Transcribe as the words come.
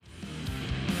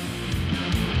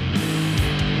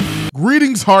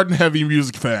Greetings, hard and heavy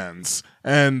music fans,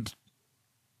 and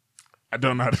I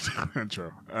don't know how to do an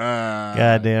intro.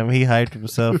 Goddamn, he hyped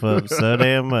himself up so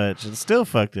damn much and still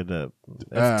fucked it up.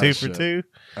 That's 2 for 2.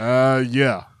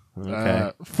 Yeah.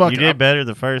 Okay, Fuck you it. did better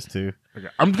the first 2. Okay.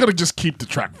 I'm gonna just keep the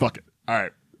track. Fuck it. All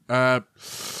right.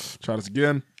 Try this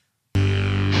again.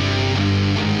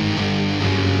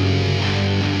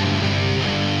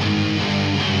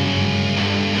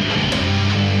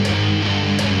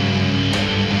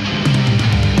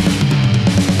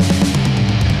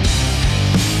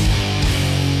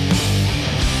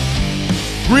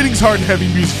 Greetings, hard and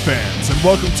heavy music fans, and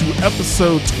welcome to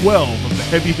episode 12 of the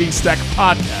Heavy Haystack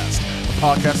Podcast, a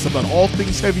podcast about all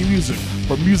things heavy music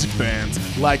for music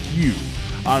fans like you.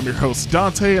 I'm your host,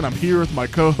 Dante, and I'm here with my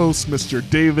co-host, Mr.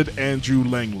 David Andrew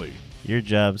Langley. Your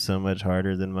job's so much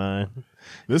harder than mine.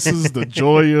 This is the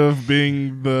joy of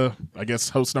being the, I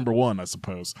guess, host number one, I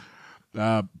suppose.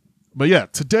 But yeah,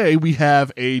 today we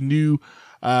have a new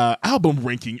album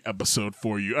ranking episode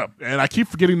for you. And I keep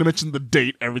forgetting to mention the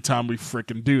date every time we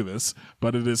freaking do this,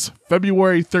 but it is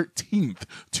February 13th,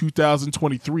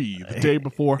 2023, the day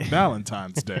before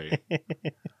Valentine's Day.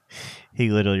 He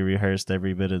literally rehearsed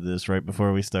every bit of this right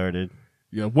before we started.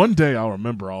 Yeah, one day I'll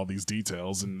remember all these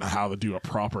details and how to do a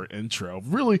proper intro.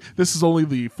 Really, this is only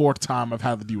the 4th time I've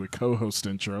had to do a co-host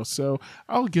intro, so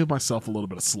I'll give myself a little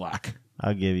bit of slack.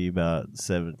 I'll give you about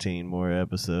 17 more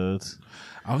episodes.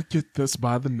 I'll get this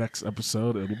by the next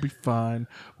episode. It'll be fine.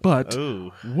 But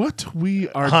what we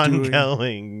are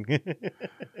ongoing.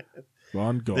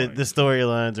 Ongoing. The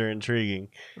storylines are intriguing.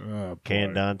 Oh,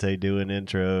 Can Dante do an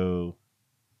intro?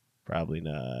 Probably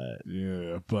not.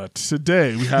 Yeah, but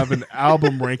today we have an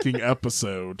album ranking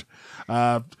episode.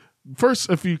 First,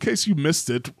 in case you missed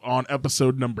it, on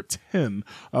episode number 10,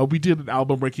 we did an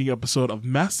album ranking episode of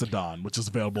Mastodon, which is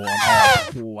available on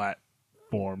all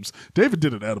platforms. David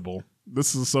did an edible.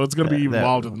 So it's going to be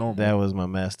involved with normal. That was my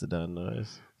Mastodon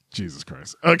noise. Jesus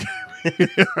Christ. Okay.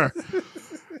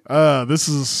 This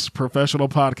is professional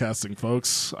podcasting,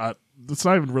 folks. It's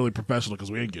not even really professional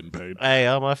because we ain't getting paid. Hey,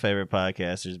 all my favorite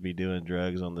podcasters be doing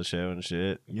drugs on the show and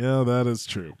shit. Yeah, that is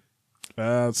true.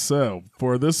 So,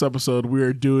 for this episode, we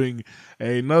are doing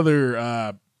another,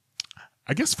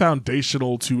 I guess,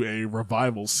 foundational to a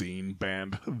revival scene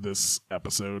band this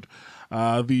episode.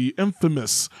 The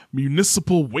infamous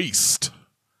Municipal Waste.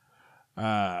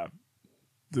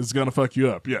 This is going to fuck you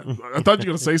up. Yeah, I thought you were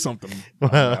going to say something.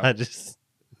 Well, I just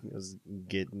was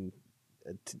getting...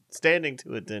 standing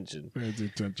to attention.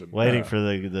 Waiting for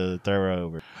the throw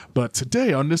over. But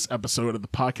today on this episode of the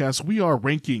podcast, we are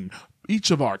ranking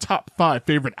each of our top 5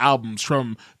 favorite albums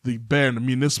from the band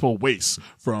Municipal Waste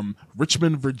from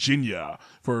Richmond, Virginia.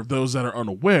 For those that are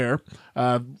unaware,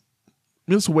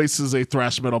 Municipal Waste is a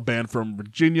thrash metal band from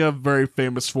Virginia, very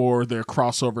famous for their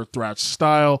crossover thrash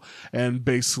style and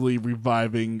basically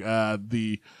reviving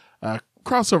the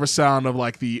crossover sound of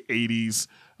like the 80s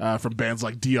from bands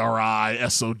like DRI,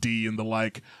 SOD, and the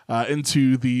like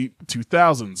into the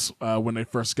 2000s when they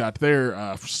first got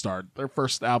their start. Their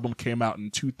first album came out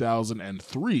in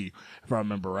 2003, if I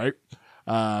remember right.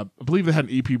 I believe they had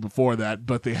an EP before that,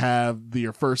 but they have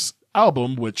their first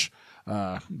album, which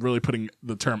really putting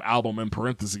the term album in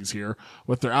parentheses here,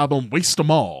 with their album Waste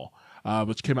 'Em All,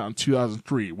 which came out in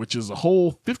 2003, which is a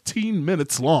whole 15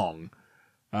 minutes long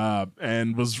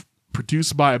and was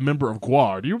produced by a member of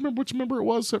GWAR. Do you remember which member it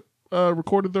was that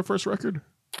recorded their first record?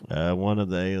 One of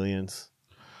the aliens.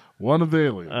 One of the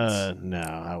aliens. No,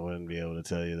 I wouldn't be able to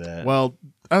tell you that. Well,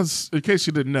 in case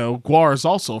you didn't know, GWAR is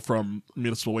also from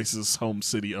Municipal Waste's home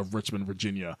city of Richmond,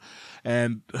 Virginia,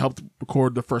 and helped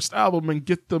record the first album and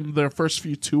get them their first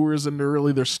few tours and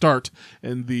really their start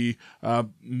in the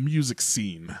music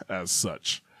scene as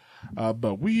such.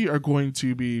 But we are going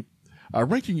to be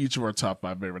ranking each of our top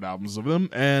 5 favorite albums of them.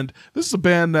 And this is a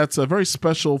band that's very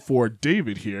special for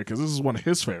David here because this is one of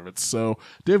his favorites. So,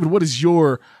 David, what is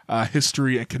your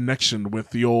history and connection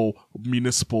with the old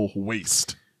Municipal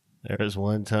Waste? There was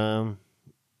one time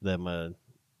that my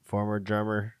former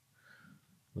drummer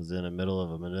was in the middle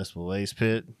of a municipal waste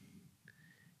pit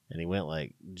and he went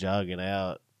like jogging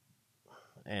out.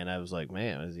 And I was like,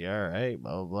 man, is he all right?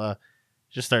 Blah, blah, blah.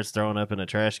 Just starts throwing up in a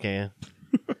trash can.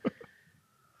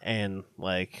 And,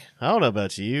 like, I don't know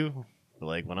about you, but,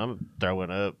 like, when I'm throwing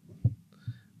up,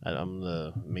 I'm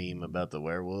the meme about the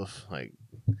werewolf. Like,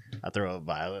 I throw up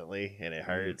violently, and it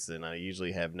hurts, and I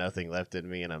usually have nothing left in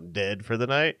me, and I'm dead for the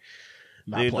night.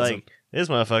 Not Dude, pleasant. like, this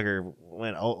motherfucker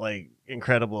went, like,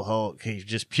 Incredible Hulk. He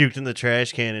just puked in the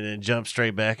trash can and then jumped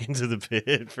straight back into the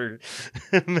pit for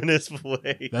Municipal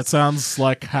Waste. That sounds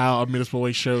like how a Municipal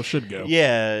Waste show should go.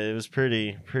 Yeah, it was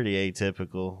pretty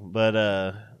atypical. But,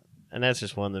 and that's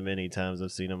just one of the many times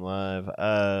I've seen them live.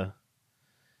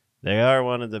 They are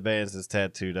one of the bands that's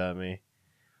tattooed on me.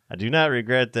 I do not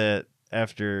regret that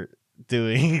after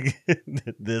doing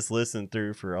this listen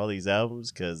through for all these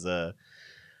albums, because I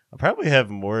probably have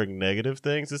more negative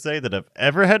things to say that I've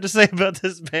ever had to say about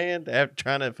this band after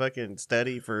trying to fucking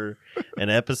study for an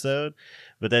episode.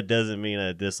 But that doesn't mean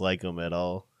I dislike them at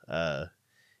all.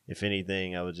 If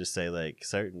anything, I would just say like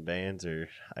certain bands are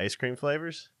ice cream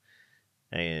flavors,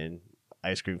 and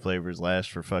ice cream flavors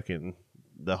last for fucking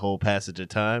the whole passage of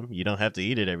time. You don't have to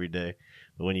eat it every day,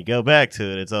 but when you go back to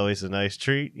it, it's always a nice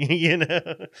treat, you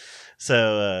know?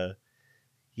 So,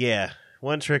 yeah,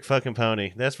 one trick fucking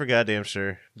pony. That's for goddamn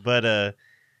sure. But,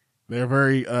 they're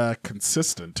very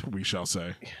consistent, we shall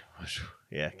say.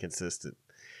 Yeah, consistent.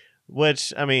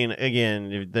 Which, I mean, again,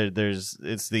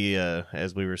 it's the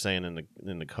as we were saying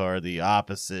in the car, the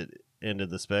opposite end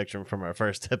of the spectrum from our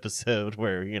first episode,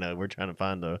 where we're trying to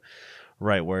find the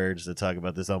right words to talk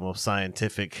about this almost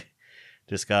scientific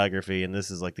discography, and this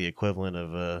is like the equivalent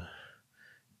of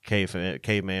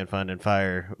caveman finding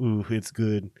fire. Ooh, it's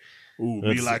good. Ooh,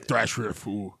 we like thrash riff.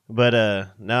 Ooh.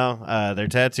 But no, they're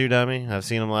tattooed on me. I've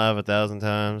seen them live 1,000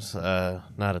 times. Not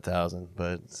 1,000,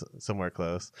 but somewhere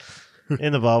close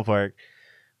in the ballpark.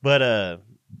 But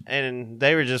and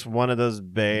they were just one of those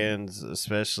bands,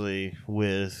 especially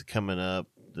with coming up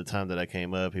the time that I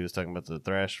came up. He was talking about the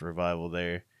thrash revival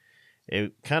there.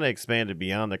 It kind of expanded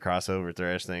beyond the crossover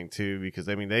thrash thing too, because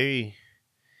I mean they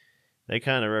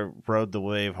kind of rode the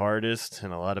wave hardest,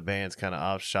 and a lot of bands kind of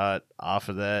offshot off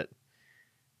of that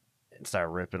and started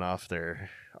ripping off their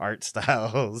art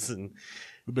styles and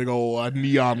the big old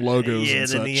neon logos. Yeah, and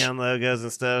the such. neon logos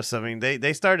and stuff. So I mean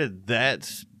they started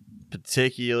that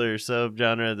particular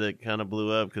subgenre that kind of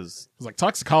blew up because it's like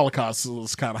Toxic Holocaust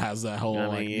kind of has that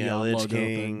whole neon Lich logo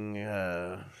King,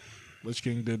 thing. Lich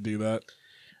King did do that.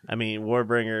 I mean,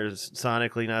 Warbringers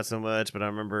sonically not so much, but I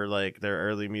remember like their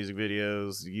early music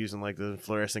videos using like the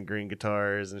fluorescent green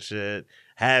guitars and shit.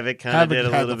 Havoc kind of did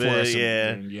a little bit,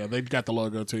 yeah. Green. Yeah, they've got the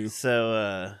logo too.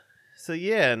 So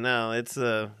yeah, no, it's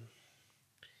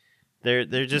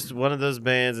they're just one of those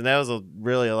bands, and that was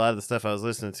really a lot of the stuff I was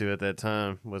listening to at that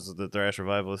time was the thrash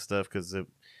revivalist stuff, because it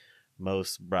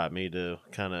most brought me to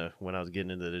kind of when I was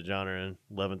getting into the genre and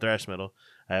loving thrash metal.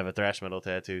 I have a thrash metal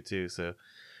tattoo too, so.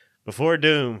 Before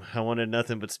Doom, I wanted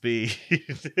nothing but speed.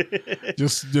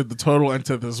 Just did the total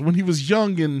antithesis. When he was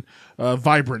young and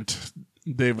vibrant,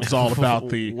 Dave was all about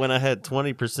the... When I had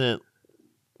 20%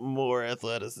 more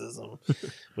athleticism,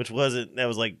 which that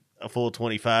was like a full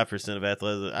 25% of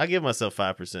athleticism. I give myself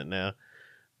 5% now.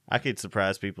 I could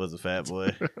surprise people as a fat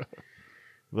boy.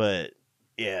 But...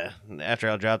 yeah, after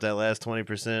I dropped that last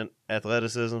 20%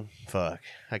 athleticism, fuck,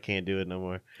 I can't do it no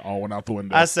more. All went out the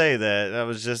window. I say that. I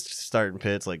was just starting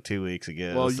pits like 2 weeks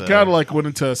ago. Well, you kind of like went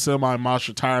into a semi-mass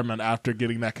retirement after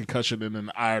getting that concussion in an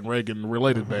Iron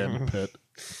Reagan-related band pit.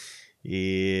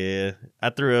 Yeah, I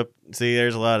threw up. See,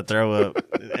 there's a lot of throw up.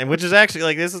 And which is actually,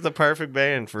 like, this is the perfect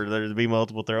band for there to be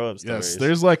multiple throw up stories. Yes,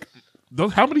 there's like...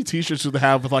 how many t-shirts do they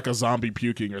have with like a zombie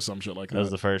puking or some shit like that? That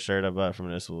was the first shirt I bought from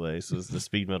Municipal Waste. It was the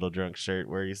Speed Metal Drunk shirt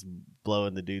where he's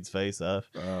blowing the dude's face off.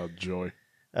 Oh, joy.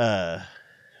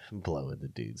 Blowing the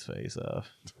dude's face off.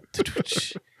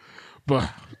 But,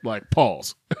 like,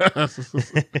 pause.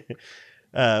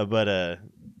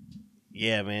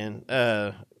 Yeah,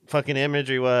 man. Fucking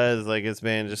imagery-wise, like, this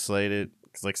band just slated.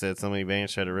 Because, like I said, so many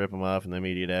bands try to rip them off in the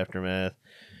immediate aftermath.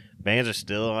 Bands are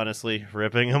still, honestly,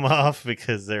 ripping them off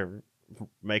because they're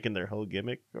making their whole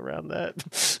gimmick around that.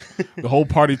 The whole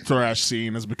party thrash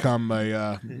scene has become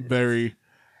a very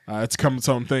it's come its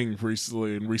own thing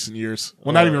recently in recent years.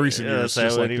 Well, not even recent years. I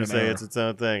wouldn't even say it's its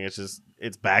own thing.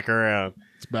 It's back around.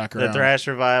 It's back around. The thrash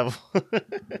revival. The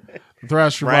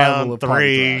thrash revival Round of 3.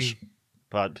 party thrash.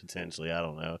 Potentially, I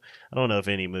don't know. I don't know if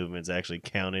any movements actually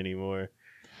count anymore.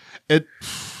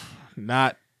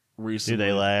 Not recently. Do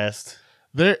they last?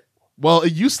 Well,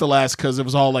 it used to last because it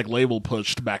was all like label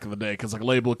pushed back in the day. Because like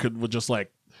label would just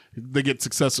like they get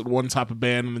success at one type of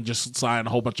band and then just sign a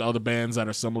whole bunch of other bands that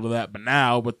are similar to that. But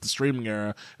now with the streaming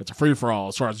era, it's a free for all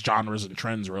as far as genres and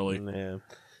trends, really. Yeah.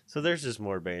 So there's just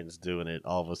more bands doing it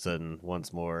all of a sudden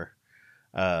once more.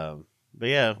 But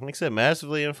yeah, like I said,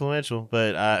 massively influential.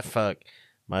 But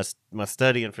my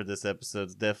studying for this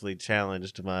episode's definitely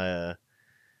challenged my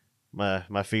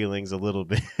my feelings a little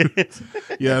bit.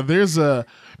 Yeah, there's a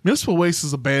Municipal Waste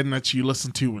is a band that you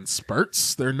listen to in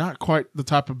spurts. They're not quite the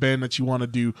type of band that you want to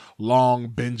do long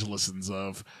binge listens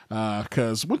of,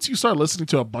 because once you start listening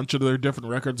to a bunch of their different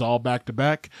records all back to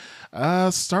back,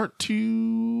 start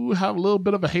to have a little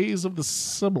bit of a haze of the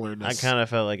similarness. I kind of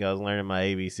felt like I was learning my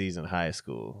ABCs in high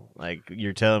school. Like,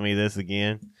 you're telling me this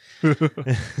again?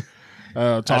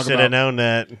 I should have known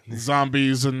that.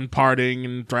 Zombies and partying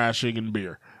and thrashing and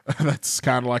beer. That's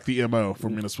kind of like the MO for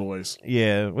Municipal Waste.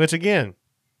 Yeah, which again,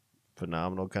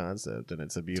 phenomenal concept, and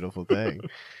it's a beautiful thing.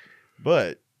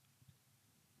 But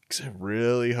it's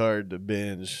really hard to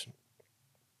binge.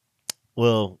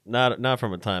 Well, not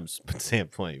from a time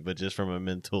standpoint, but just from a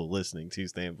mental listening to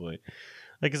standpoint.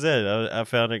 Like I said, I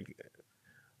found it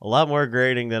a lot more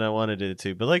grating than I wanted it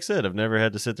to. But like I said, I've never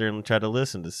had to sit there and try to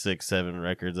listen to 6-7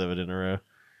 records of it in a row.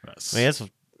 Yes. I mean, that's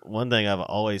one thing I've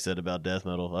always said about death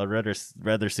metal. I'd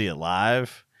rather see it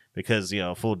live because,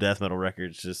 full death metal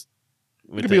records just...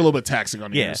 It can be a little bit taxing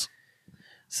on your ears.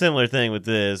 Similar thing with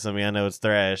this. I mean, I know it's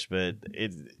thrash, but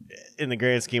it's in the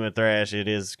grand scheme of thrash, it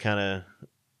is kind of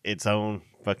its own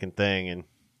fucking thing, and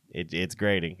it's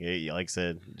grating. Like I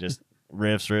said, just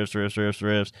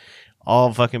riffs,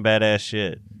 all fucking badass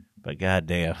shit. But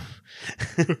goddamn,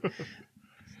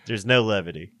 there's no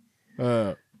levity.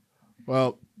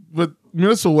 Well, with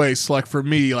Municipal Waste, like for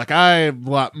me, like I'm a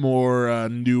lot more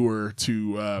newer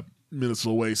to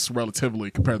Municipal Waste relatively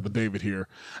compared to David here.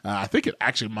 I think it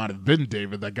actually might have been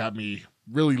David that got me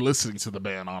really listening to the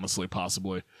band, honestly,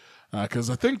 possibly. Because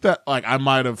I think that like I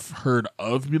might have heard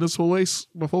of Municipal Waste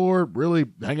before, really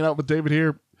hanging out with David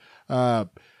here. But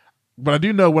I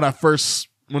do know when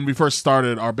we first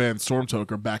started our band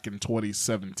Stormtoker back in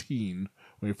 2017,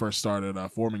 when we first started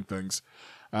forming things,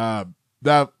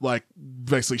 that like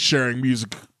basically sharing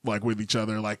music like with each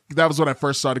other, like that was when I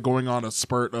first started going on a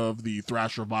spurt of the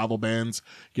thrash revival bands,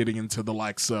 getting into the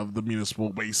likes of the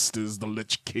Municipal Wastes, the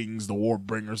Lich Kings, the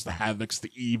Warbringers, the Havocs,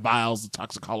 the Eviles, the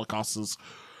Toxic Holocausts.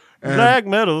 And Black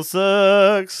metal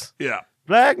sucks. Yeah.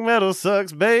 Black metal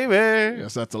sucks, baby.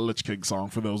 Yes, that's a Lich King song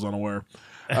for those unaware.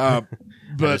 But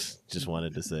I just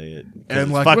wanted to say it.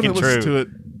 And like fucking when I listen to it,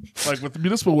 like with the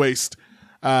Municipal Waste,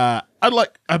 I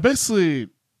basically,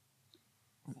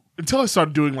 until I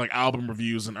started doing like album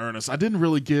reviews in earnest, I didn't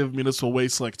really give Municipal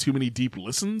Waste like too many deep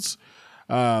listens.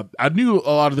 I knew a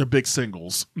lot of their big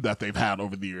singles that they've had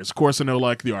over the years. Of course, I know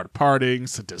like The Art of Parting,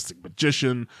 Sadistic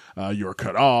Magician, You're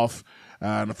Cut Off,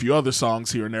 and a few other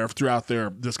songs here and there throughout their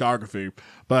discography.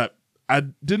 But I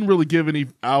didn't really give any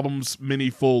albums many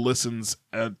full listens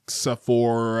except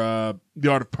for The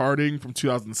Art of Parting from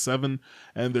 2007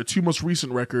 and their two most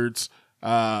recent records,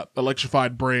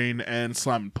 Electrified Brain and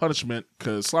Slime and Punishment,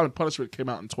 because Slime and Punishment came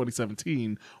out in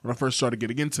 2017 when I first started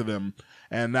getting into them,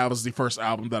 and that was the first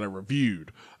album that I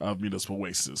reviewed of Municipal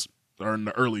Wastes, or in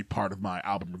the early part of my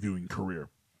album reviewing career.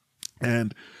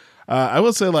 And I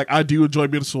will say, like, I do enjoy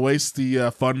Municipal Waste.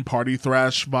 The fun party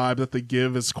thrash vibe that they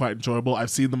give is quite enjoyable. I've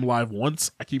seen them live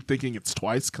once. I keep thinking it's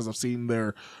twice because I've seen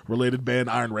their related band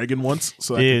Iron Reagan once.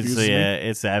 So that confuses me.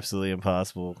 It's absolutely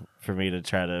impossible for me to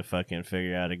try to fucking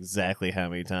figure out exactly how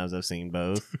many times I've seen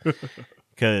both,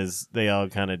 because they all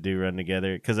kind of do run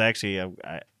together. Because actually,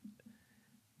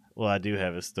 I do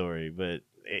have a story, but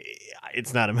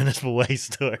it's not a Municipal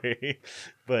Waste story,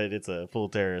 but it's a Full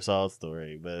Terror Assault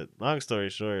story. But long story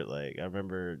short, like, I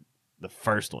remember the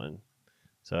first one,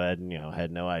 so I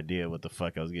had no idea what the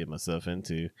fuck I was getting myself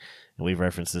into, and we've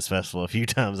referenced this festival a few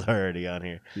times already on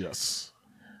here. Yes,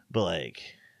 but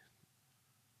like,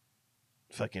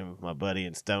 fucking my buddy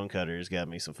in Stonecutters got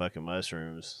me some fucking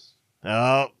mushrooms.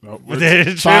 Oh,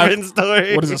 tripping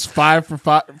story. What is this, 5 for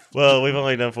 5? Well, we've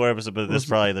only done 4 episodes, but this is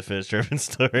probably the 5th tripping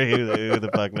story. Who the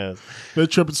fuck knows?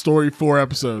 5th tripping story, 4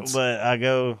 episodes. But I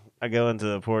go into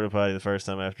the porta potty the first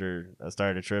time after I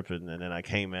started tripping, and then I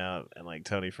came out, and like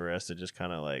Tony Foresta just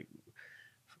kind of like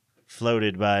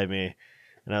floated by me,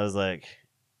 and I was like,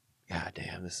 God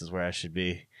damn, this is where I should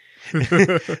be.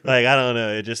 Like, I don't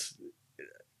know, it just...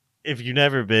 If you've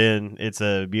never been, it's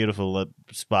a beautiful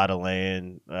spot of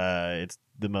land. It's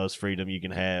the most freedom you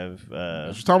can have.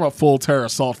 We're talking about Full Terror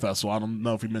Assault Festival. I don't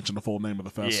know if you mentioned the full name of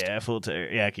the fest. Yeah, Full Terror.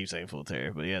 Yeah, I keep saying Full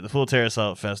Terror, but yeah, the Full Terror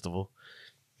Assault Festival.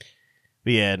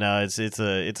 But yeah, no, it's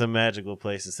a magical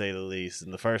place to say the least.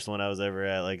 And the first one I was ever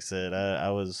at, like I said,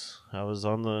 I was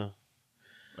on the.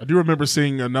 I do remember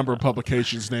seeing a number of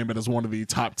publications name it as one of the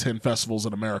top 10 festivals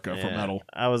in America for metal.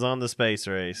 I was on the space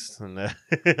race, and like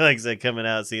I said, coming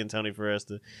out, seeing Tony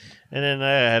Foresta, and then I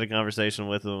had a conversation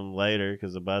with him later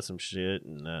because I bought some shit,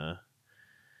 and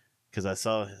because I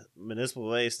saw Municipal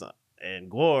Waste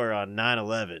and Gore on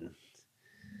 9/11.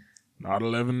 Not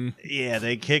 11. Yeah,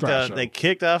 they kicked Trash off. show. They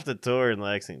kicked off the tour in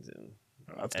Lexington.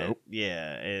 That's dope.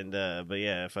 But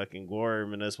yeah, fucking Gore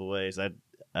Municipal Waste. I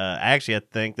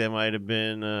think that might have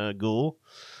been Ghoul.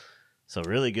 So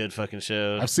really good fucking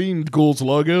show. I've seen Ghoul's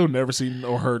logo, never seen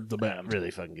or heard the band.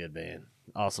 Really fucking good band.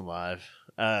 Awesome live.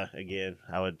 Again,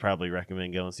 I would probably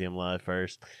recommend going see them live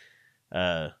first.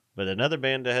 But another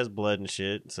band that has blood and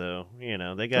shit, so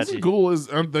they got you. Ghoul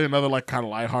aren't they another like kind of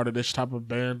lighthearted-ish type of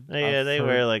band? Yeah, they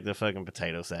wear like the fucking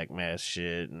potato sack mask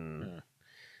shit, and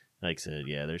like I said,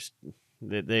 yeah,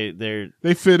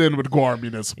 they fit in with Guar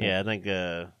Municipal. Yeah, I think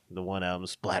the one album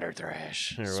Splatter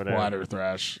Thrash or whatever. Splatter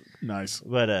Thrash, nice.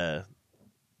 But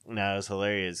no, it was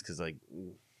hilarious because like,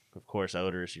 of course,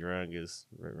 Odorous Young is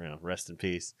rest in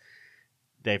peace.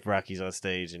 Dave Rocky's on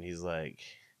stage and he's like,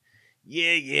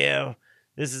 yeah,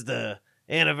 this is the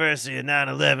anniversary of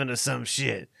 9/11 or some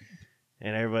shit.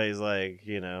 And everybody's like,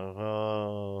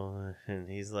 oh, and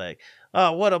he's like,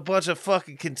 oh, what a bunch of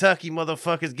fucking Kentucky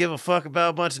motherfuckers give a fuck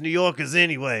about a bunch of New Yorkers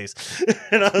anyways.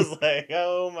 And I was like,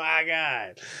 oh my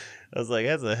God. I was like,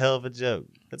 that's a hell of a joke.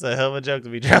 That's a hell of a joke to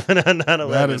be dropping on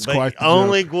 9/11. That is quite the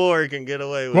only joke. Gore can get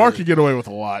away with Gore it. can get away with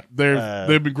a lot.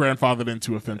 They've been grandfathered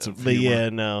into offensive But humor. yeah,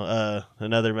 no,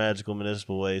 another magical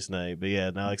municipal waste night. But yeah,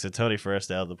 no, like I said, Tony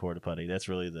Forrest out of the porta potty. That's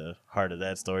really the heart of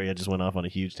that story. I just went off on a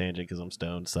huge tangent because I'm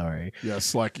stoned. Sorry.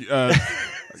 Yes, like,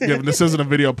 given this isn't a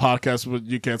video podcast, but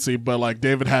you can't see, but like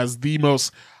David has the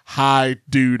most high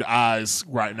dude eyes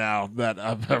right now that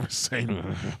I've ever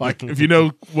seen. Like, if you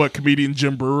know what comedian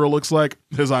Jim Brewer looks like,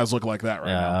 his eyes look like that right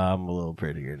now. I'm a little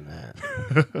prettier than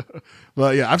that.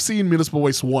 But yeah, I've seen Municipal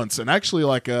Waste once, and actually,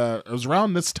 like, it was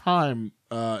around this time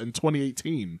in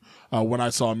 2018 when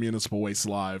I saw Municipal Waste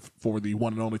live for the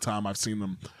one and only time I've seen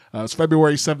them. It was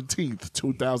February 17th,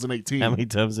 2018. How many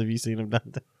times have you seen him done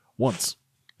that? Once.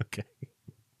 Okay.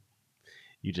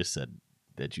 You just said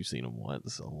that you've seen him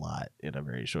once a lot in a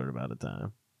very short amount of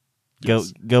time.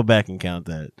 Yes. Go back and count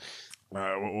that.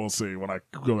 We'll see when I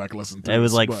go back and listen to it. It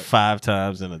was like 5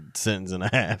 times in a sentence and a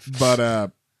half.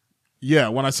 But yeah,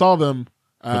 when I saw them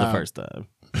For the first time.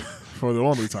 for the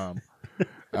only time,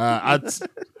 I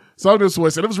saw Municipal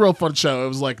Waste, and it was a real fun show. It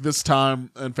was like this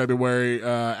time in February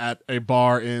at a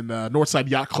bar in Northside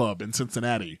Yacht Club in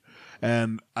Cincinnati.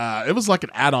 And it was like an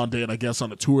add-on date, I guess,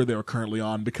 on the tour they were currently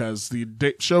on, because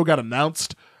the show got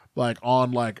announced like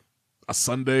on like a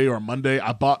Sunday or a Monday.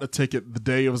 I bought a ticket the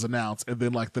day it was announced, and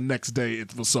then like the next day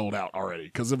it was sold out already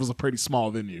because it was a pretty small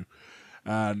venue.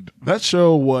 And that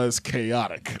show was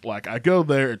chaotic. Like, I go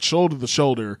there, it's shoulder to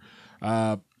shoulder.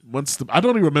 I don't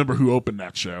even remember who opened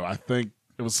that show. I think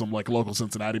it was some like local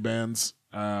Cincinnati bands.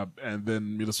 And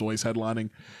then Municipal Waste headlining.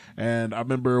 And I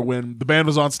remember when the band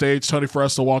was on stage, Tony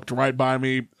Forresta walked right by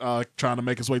me, trying to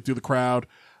make his way through the crowd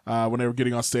when they were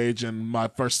getting on stage. And my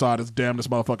first thought is, damn, this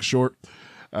motherfucker's short.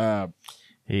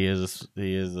 He is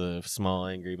a small,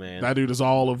 angry man. That dude is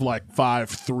all of like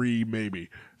 5'3", maybe.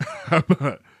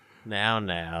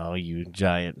 Now, you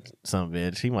giant son of a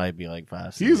bitch. He might be like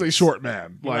 5'6". He's a short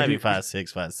man. He might be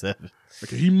 5'6", 5'7".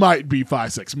 Okay, he might be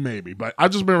 5'6", maybe, but I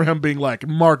just remember him being like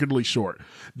markedly short.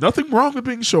 Nothing wrong with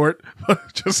being short,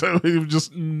 just he was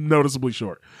just noticeably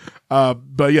short.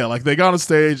 But yeah, like they got on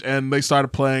stage and they started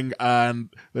playing, and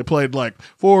they played like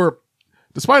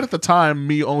despite at the time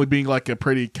me only being like a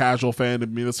pretty casual fan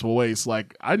of Municipal Waste,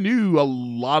 like I knew a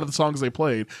lot of the songs they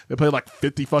played. They played like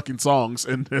 50 fucking songs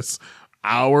in this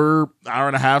hour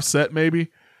and a half set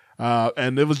maybe,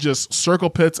 and it was just circle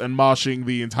pits and moshing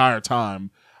the entire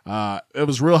time. It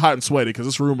was real hot and sweaty because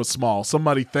this room was small.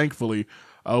 Somebody thankfully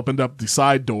opened up the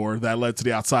side door that led to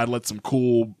the outside, let some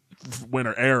cool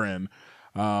winter air in.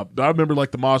 But I remember like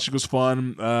the moshing was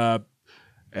fun,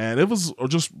 and it was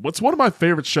it's one of my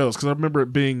favorite shows because I remember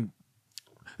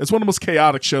it's one of the most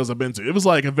chaotic shows I've been to. It was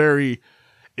like a very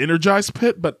energized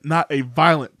pit, but not a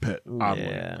violent pit. Oddly.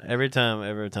 Yeah, every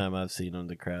time I've seen him,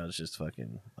 the crowd's just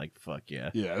fucking like, fuck yeah.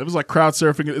 Yeah, it was like crowd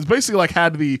surfing. It's basically like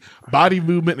had the body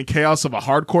movement and chaos of a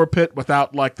hardcore pit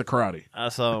without like the karate. I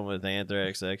saw him with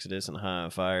Anthrax, Exodus, and High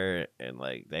on Fire, and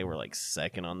like they were like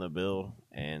second on the bill,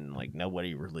 and like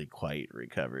nobody really quite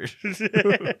recovered.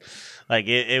 Like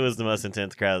it was the most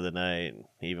intense crowd of the night,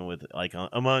 even with like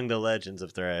among the legends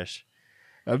of thrash.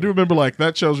 I do remember like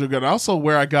that show's real good. Also,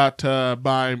 where I got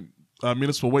my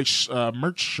Municipal Waste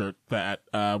merch shirt,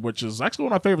 which is actually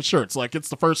one of my favorite shirts. Like, it's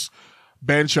the first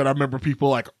band shirt I remember people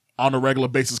like on a regular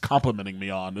basis complimenting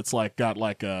me on. It's like got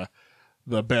like the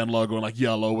band logo in like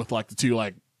yellow with like the two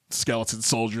like skeleton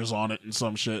soldiers on it and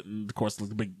some shit, and of course like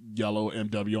the big yellow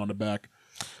MW on the back.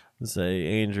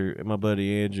 Say Andrew, my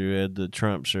buddy Andrew had the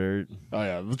Trump shirt. Oh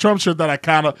yeah, the Trump shirt that I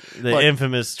kind of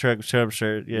infamous Trump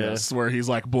shirt. Yeah. Yes, where he's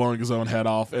like blowing his own head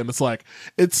off, and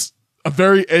it's a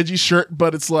very edgy shirt,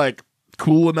 but it's like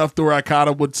cool enough to where I kind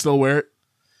of would still wear it.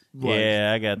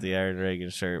 Yeah, I got the Iron Reagan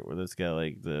shirt where it's got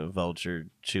like the vulture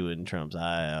chewing Trump's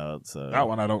eye out. So that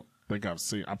one I don't think I've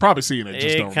seen. I'm probably seeing it.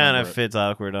 Just it kind of fits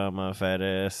awkward on my fat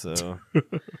ass. So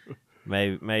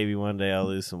maybe one day I'll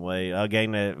lose some weight. I'll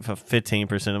gain that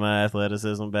 15% of my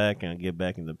athleticism back and I'll get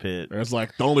back in the pit. It's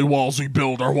like the only walls we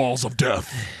build are walls of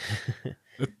death.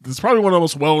 It's probably one of the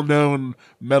most well-known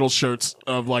metal shirts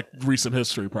of like recent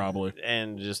history, probably.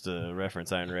 And just to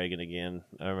reference Iron Reagan again,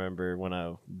 I remember when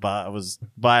I was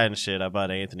buying shit, I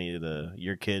bought Anthony the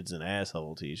 "Your Kid's an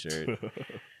Asshole" T-shirt,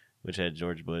 which had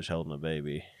George Bush holding a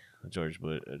baby, George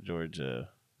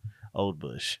Old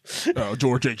Bush. Oh,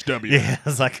 George H.W. Yeah, I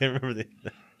was like, I remember the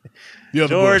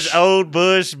George Bush. Old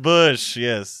Bush.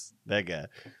 Yes, that guy.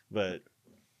 But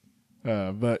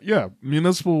yeah,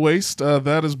 Municipal Waste,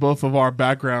 that is both of our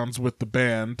backgrounds with the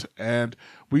band, and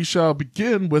we shall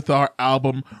begin with our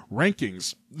album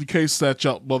rankings. The case that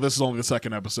this is only the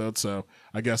second episode, so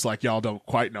I guess like y'all don't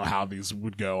quite know how these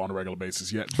would go on a regular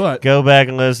basis yet, but go back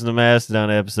and listen to the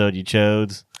Mastodon episode, you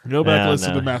chodes. Go back and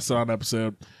listen to the Mastodon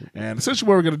episode. And essentially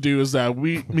what we're going to do is that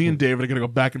me and David are going to go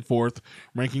back and forth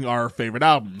ranking our favorite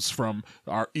albums from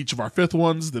each of our fifth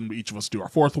ones, then each of us do our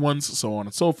fourth ones, so on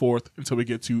and so forth, until we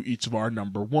get to each of our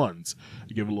number ones.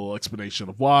 To give a little explanation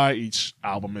of why each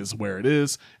album is where it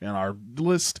is in our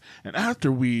list. And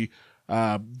after we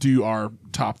do our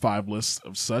top 5 lists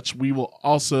of such, we will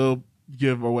also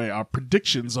give away our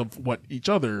predictions of what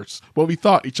we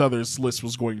thought each other's list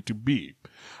was going to be.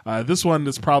 This one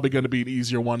is probably going to be an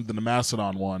easier one than the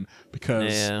Mastodon one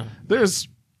because there's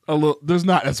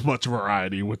not as much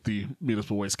variety with the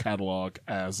Municipal Waste catalog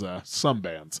as some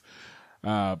bands.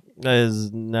 That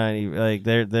is 90. Like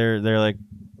they're like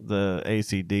the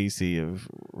AC/DC of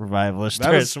revivalist.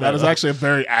 That is actually a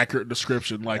very accurate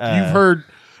description. Like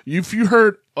if you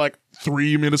heard like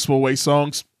 3 Municipal Waste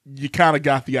songs, you kind of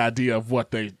got the idea of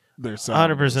what they're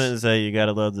sound 100% say you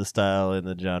gotta love the style and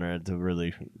the genre to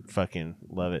really fucking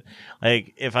love it.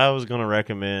 Like if I was gonna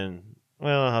recommend,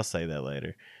 well, I'll say that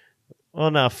later.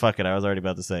 Well, no, fuck it. I was already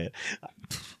about to say it.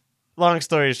 Long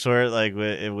story short, like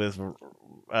with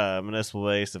Municipal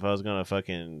Waste, if I was gonna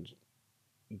fucking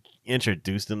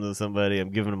introduce them to somebody,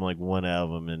 I'm giving them like one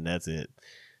album and that's it.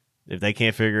 If they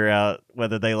can't figure out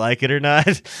whether they like it or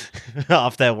not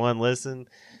off that one listen,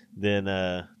 then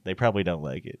they probably don't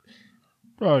like it.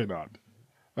 Probably not.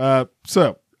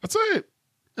 So I'd say,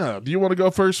 do you want to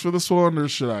go first for this one, or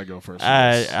should I go first?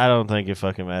 I don't think it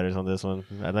fucking matters on this one.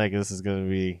 I think this is going to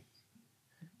be.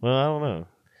 Well, I don't know.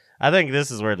 I think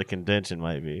this is where the contention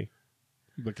might be.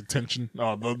 The contention?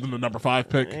 Oh, the number 5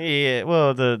 pick? Yeah,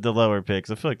 well, the lower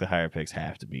picks. I feel like the higher picks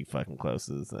have to be fucking close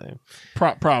to the same.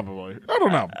 Probably. I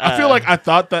don't know. I feel like I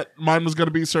thought that mine was going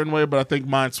to be a certain way, but I think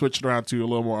mine switched around to a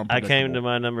little more unpredictable. I came to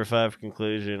my number 5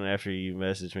 conclusion after you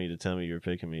messaged me to tell me you were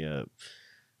picking me up.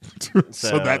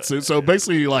 So that's it. So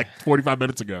basically like 45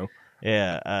 minutes ago.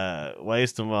 Yeah,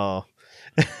 Waste Them All.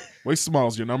 Waste Them All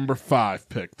is your number 5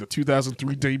 pick, the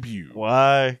 2003 debut.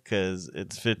 Why? Because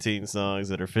it's 15 songs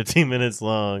that are 15 minutes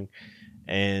long,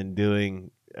 and doing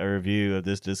a review of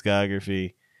this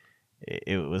discography,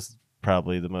 it was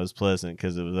probably the most pleasant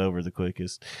because it was over the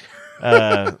quickest.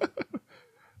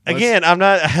 Again, I'm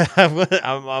not.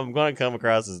 I'm going to come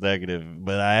across as negative,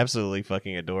 but I absolutely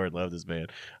fucking adore and love this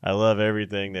band. I love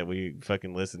everything that we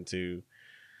fucking listen to.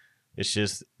 It's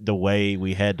just the way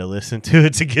we had to listen to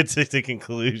it to get to the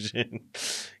conclusion.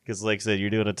 Because, like I said, you're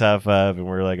doing a top 5, and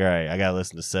we're like, all right, I got to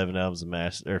listen to 7 albums of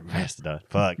Mastodon.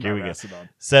 Fuck, here we go.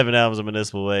 7 albums of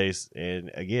Municipal Waste,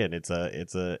 and again, it's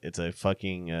a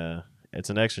fucking it's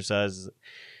an exercise.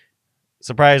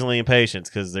 Surprisingly in patience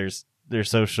because they're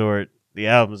so short. The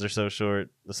albums are so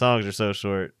short. The songs are so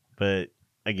short. But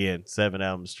again, 7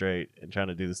 albums straight and trying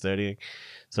to do the studying.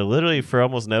 So literally for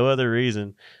almost no other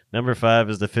reason, number 5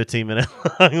 is the 15-minute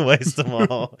long Waste Them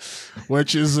All.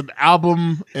 Which is an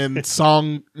album and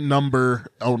song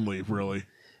number only, really.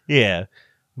 Yeah.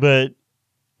 But,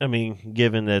 I mean,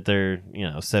 given that they're,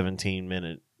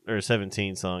 17-minute or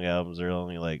 17-song albums are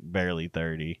only like barely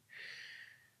 30.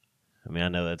 I mean, I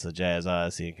know that's a Jazz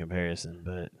Odyssey in comparison,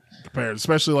 but...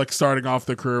 Especially like starting off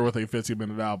their career with a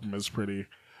 15-minute album is pretty...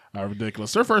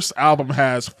 ridiculous. Their first album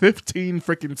has 15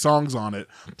 freaking songs on it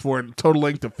for a total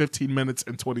length of 15 minutes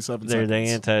and 27 seconds. They're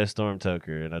the anti-Storm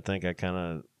Tucker, and I think I kind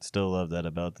of still love that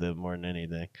about them more than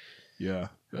anything. Yeah.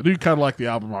 I do kind of like the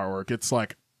album artwork. It's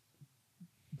like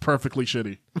perfectly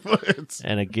shitty.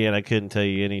 And again, I couldn't tell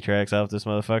you any tracks off this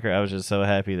motherfucker. I was just so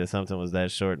happy that something was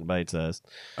that short and bite-sized.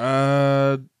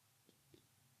 I'm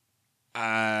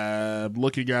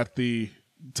looking at the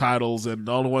titles, and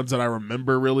all the ones that I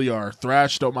remember really are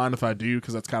Thrash, Don't Mind If I Do,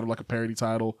 because that's kind of like a parody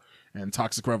title, and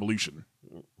Toxic Revolution.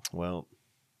 Well,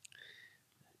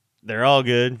 they're all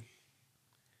good.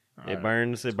 All it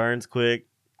right. burns quick,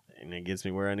 and it gets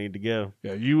me where I need to go.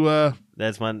 Yeah, you.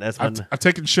 That's my. I've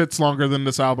taken shits longer than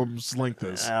this album's length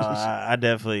is. I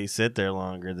definitely sit there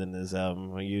longer than this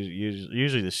album.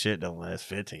 Usually the shit don't last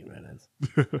 15 minutes.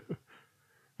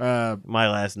 My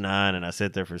last 9, and I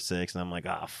sit there for 6, and I'm like,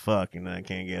 oh fuck, and then I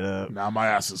can't get up. Now my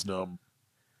ass is numb.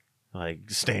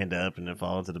 Like stand up and then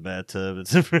fall into the bathtub.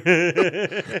 It's And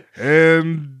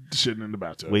shitting in the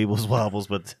bathtub. Weebles wobbles,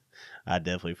 but I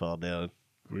definitely fall down.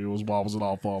 Weebles wobbles, it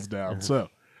all falls down. So,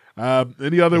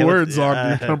 any other words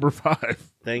on your number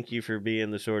 5? Thank you for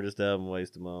being the shortest album.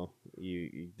 Waste them all.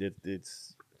 You did.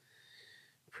 It's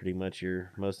pretty much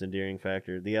your most endearing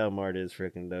factor. The album art is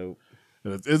freaking dope.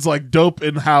 It's like dope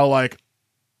in how like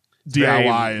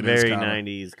DIY it is. Very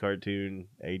 90s cartoon,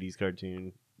 80s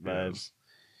cartoon vibes. Yes.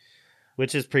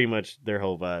 Which is pretty much their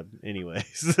whole vibe,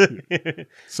 anyways.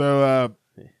 So,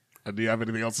 do you have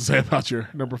anything else to say about your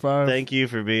number 5? Thank you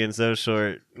for being so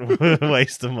short.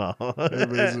 Waste them all.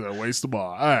 Waste them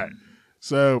all. All right.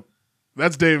 So,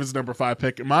 that's David's number 5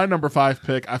 pick. And my number 5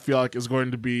 pick, I feel like, is going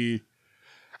to be...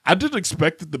 I didn't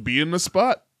expect it to be in this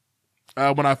spot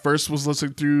when I first was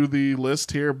listening through the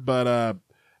list here, but I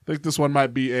think this one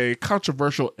might be a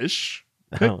controversial-ish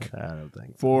pick I don't think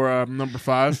so. For number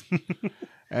 5.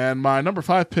 And my number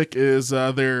 5 pick is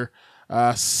their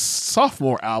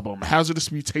sophomore album,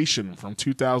 Hazardous Mutation, from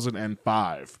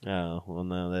 2005. Oh, well,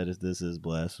 no, this is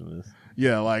blasphemous.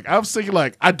 Yeah, like, I was thinking,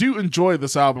 like, I do enjoy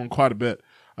this album quite a bit.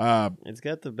 It's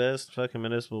got the best fucking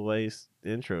Municipal Waste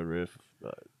intro riff,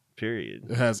 period.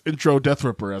 It has Intro Death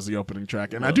Ripper as the opening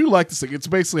track. And I do like this thing. It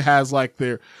basically has, like,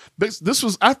 this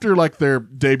was after, like, their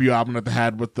debut album that they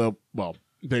had with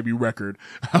debut record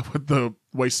with the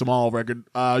Waste Them All record.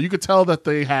 You could tell that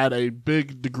they had a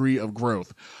big degree of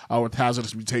growth with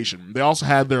Hazardous Mutation. They also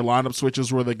had their lineup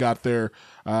switches where they got their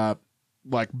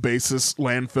like bassist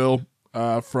Landfill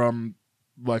from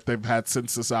like they've had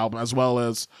since this album, as well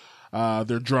as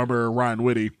their drummer Ryan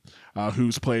Whitty,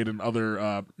 who's played in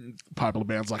other popular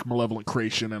bands like Malevolent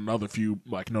Creation and other few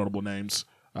like notable names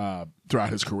throughout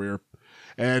his career.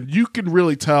 And you can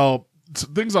really tell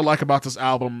things I like about this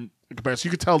album. You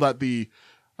could tell that the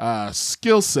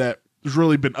skill set has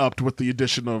really been upped with the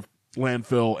addition of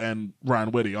Landfill and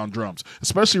Ryan Whitty on drums,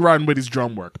 especially Ryan Whitty's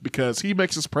drum work, because he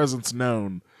makes his presence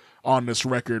known on this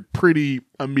record pretty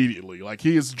immediately. Like,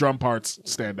 his drum parts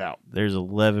stand out. There's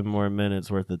 11 more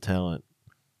minutes worth of talent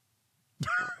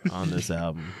on this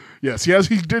album. Yes,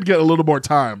 he did get a little more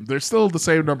time. There's still the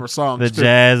same number of songs. The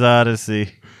Jazz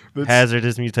Odyssey.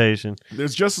 Hazardous Mutation.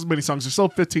 There's just as many songs. There's still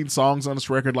 15 songs on this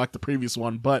record like the previous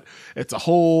one, but it's a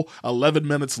whole 11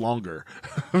 minutes longer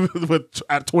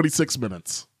at 26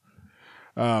 minutes.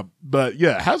 But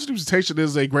yeah, Hazardous Mutation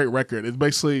is a great record. It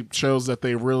basically shows that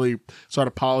they really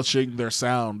started polishing their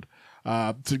sound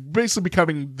to basically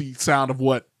becoming the sound of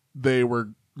what they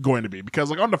were going to be.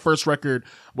 Because like on the first record,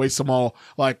 Waste Them All,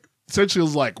 like essentially it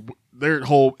was like their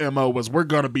whole MO was, we're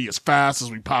going to be as fast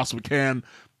as we possibly can.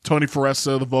 Tony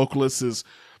Foresta, the vocalist, is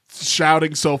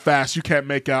shouting so fast you can't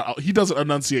make out. He doesn't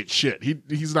enunciate shit.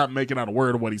 He's not making out a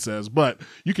word of what he says, but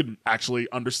you can actually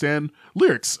understand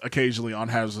lyrics occasionally on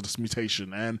Hazardous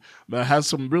Mutation, and has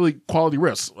some really quality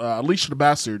riffs. Unleash the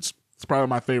Bastards, it's probably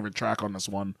my favorite track on this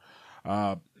one,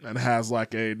 and has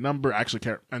like a number,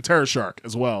 and Terror Shark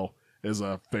as well is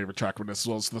a favorite track from this, as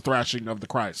well as The Thrashing of the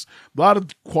Christ. A lot of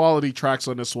quality tracks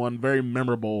on this one, very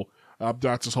memorable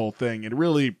throughout this whole thing, and it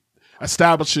really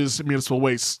establishes Municipal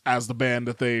Waste as the band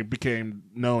that they became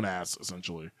known as,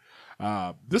 essentially.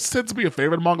 This tends to be a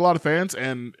favorite among a lot of fans,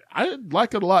 and I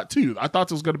like it a lot, too. I thought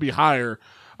it was going to be higher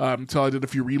until I did a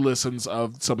few re-listens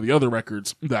of some of the other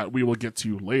records that we will get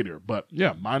to later. But,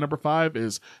 yeah, my number 5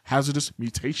 is Hazardous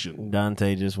Mutation.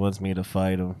 Dante just wants me to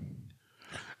fight him.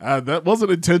 That wasn't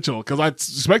intentional, because I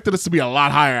expected this to be a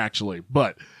lot higher, actually.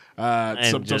 But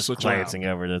and just glancing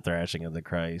over the Thrashing of the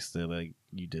Christ, they're like,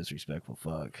 you disrespectful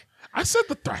fuck. I said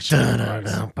The Thrashing of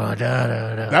the Christ.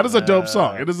 That is a dope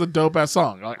song. It is a dope ass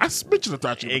song. Like, I mentioned The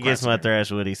Thrashing of the Christ. It gets my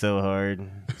Thrash Woody so hard.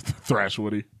 Thrash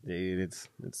Woody. Dude,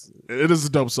 it is a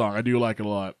dope song. I do like it a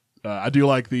lot. I do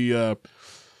like the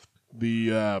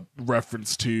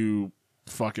reference to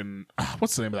fucking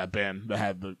what's the name of that band that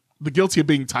had the Guilty of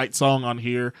Being Tight song on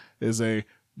here is a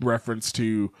reference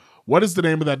to What is the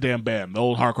name of that damn band? The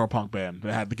old hardcore punk band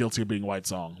that had the "Guilty of Being White"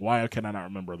 song. Why can I not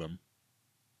remember them?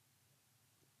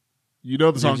 You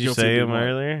know the song Did you "Guilty say of Being them White"?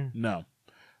 earlier? No.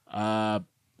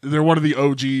 They're one of the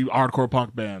OG hardcore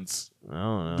punk bands. I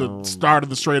don't know. The start of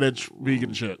the straight edge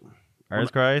vegan shit.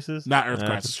 Earth Crisis? Not Earth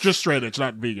Crisis. Just straight edge,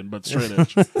 not vegan, but straight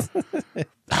edge.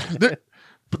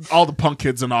 All the punk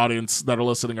kids in the audience that are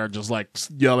listening are just like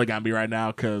yelling at me right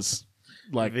now because,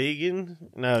 like, vegan?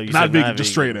 No, you not said vegan, not just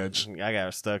straight edge. I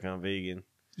got stuck on vegan.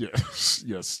 Yes,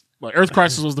 yes. Like Earth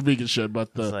Crisis was the vegan shit,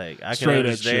 but the It's like I can straight edge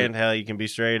understand shit. how you can be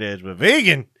straight edge, but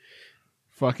vegan.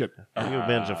 Fuck it. You a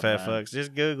bunch of fat man. fucks.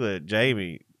 Just Google it,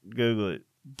 Jamie. Google it.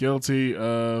 Guilty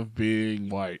of Being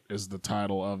White is the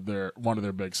title of one of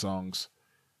their big songs.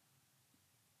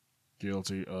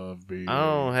 Guilty of Being. I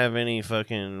don't have any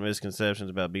fucking misconceptions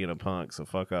about being a punk, so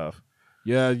fuck off.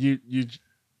 Yeah, you.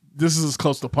 This is as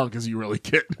close to punk as you really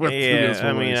get. With Yeah,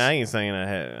 I mean, I ain't saying I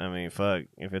had. I mean, fuck.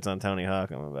 If it's on Tony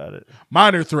Hawk, I'm about it.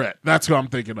 Minor Threat. That's who I'm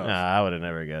thinking of. Nah, I would have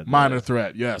never got that. Minor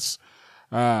Threat. Yes.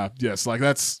 Yes. Like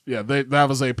that's that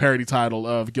was a parody title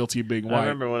of Guilty of Being White. I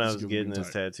remember when I was Guilty of getting Being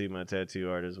this White. tattoo. My tattoo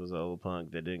artist was an old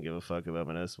punk that didn't give a fuck about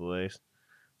municipal waste.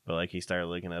 But like, he started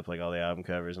looking up like all the album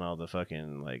covers and all the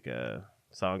fucking like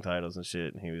song titles and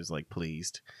shit, and he was like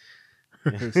pleased.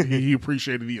 He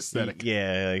appreciated the aesthetic.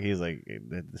 Yeah, like, he's like,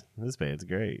 this band's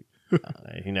great.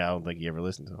 I don't think he ever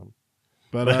listened to him.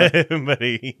 But But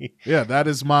he, yeah, that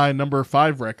is my number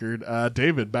 5 record.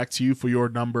 David, back to you for your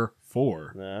number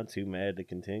 4. no, I'm too mad to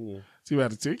continue. Too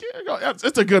bad to take. Yeah,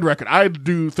 it's a good record. I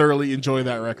do thoroughly enjoy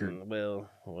that record. Well,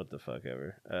 what the fuck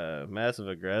ever. Massive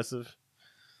Aggressive.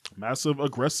 Massive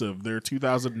Aggressive, their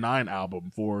 2009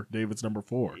 album for David's number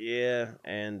 4. Yeah,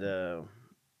 and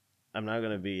I'm not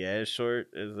going to be as short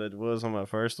as it was on my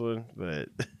first one, but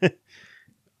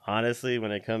honestly,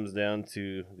 when it comes down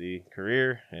to the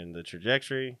career and the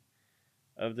trajectory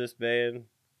of this band,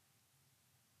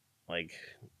 like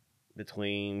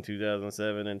between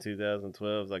 2007 and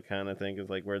 2012, I kind of think is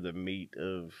like where the meat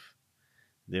of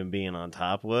them being on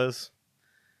top was.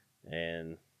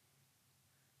 And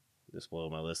just blow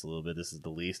my list a little bit. This is the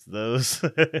least of those.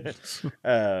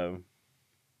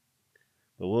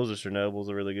 The Wolves of Chernobyl is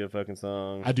a really good fucking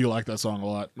song. I do like that song a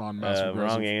lot on Massive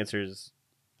Aggressive. Wrong Answers.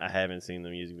 I haven't seen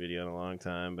the music video in a long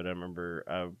time, but I remember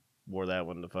I wore that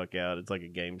one the fuck out. It's like a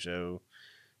game show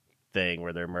thing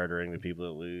where they're murdering the people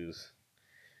that lose.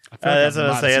 That's what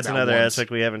I say. That's another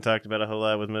aspect we haven't talked about a whole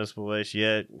lot with Municipal Waste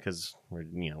yet, because we're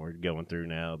going through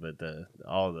now. But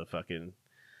all the fucking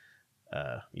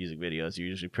music videos are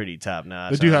usually pretty top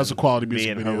notch. They do have some quality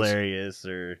music being videos. Hilarious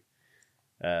or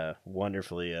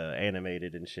wonderfully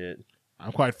animated and shit.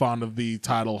 I'm quite fond of the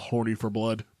title "Horny for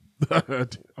Blood."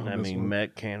 I mean,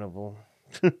 Mech Cannibal.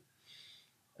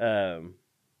 But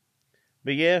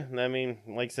yeah, I mean,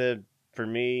 like I said, for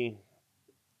me,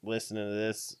 listening to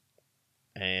this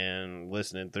and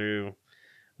listening through,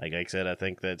 like I said, I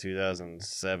think that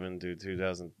 2007 to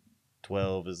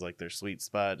 2012 is like their sweet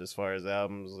spot as far as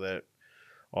albums that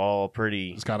all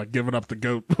pretty. Just kind of giving up the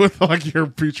goat with like your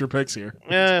future picks here.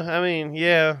 Yeah, I mean,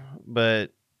 yeah,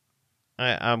 but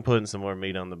I'm putting some more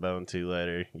meat on the bone too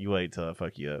later. You wait till I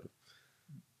fuck you up.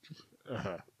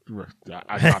 I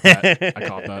caught that. I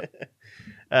caught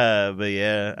that. But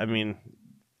yeah, I mean,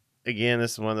 again,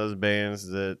 this is one of those bands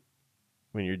that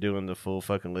when you're doing the full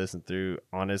fucking listen through,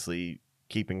 honestly,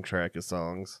 keeping track of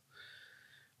songs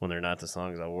when they're not the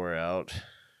songs I wore out.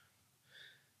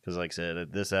 Because like I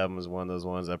said, this album is one of those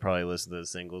ones I probably listened to the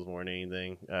singles more than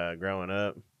anything growing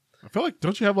up. I feel like,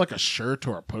 don't you have like a shirt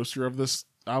or a poster of this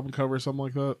album cover or something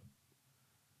like that?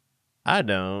 I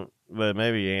don't, but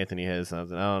maybe Anthony has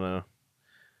something. I don't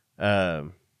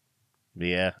know. But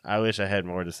yeah, I wish I had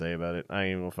more to say about it. I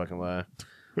ain't even gonna fucking lie.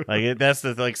 Like that's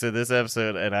the like I said, this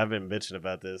episode, and I've been bitching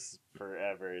about this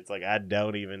forever. It's like I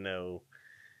don't even know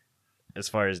as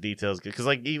far as details, because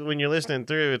like even when you're listening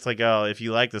through, it's like, oh, if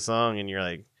you like the song and you're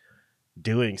like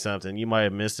doing something, you might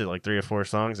have missed it like 3 or 4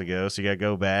 songs ago, so you gotta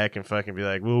go back and fucking be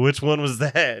like, well, which one was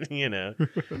that? You know.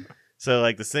 So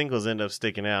like the singles end up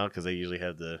sticking out because they usually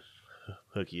have the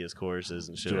hookiest choruses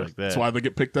and shit like that. That's why they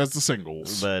get picked as the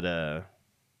singles. But I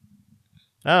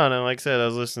don't know. Like I said, I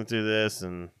was listening through this,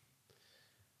 and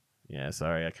yeah,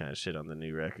 sorry, I kind of shit on the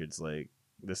new records like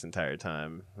this entire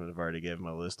time. I've already given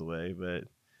my list away, but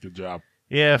Good job.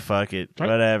 yeah, fuck it,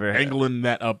 whatever. Angling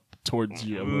that up towards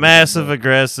you. Massive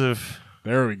Aggressive.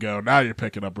 There we go. Now you're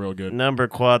picking up real good. Number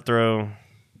Cuatro.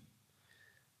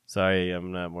 Sorry,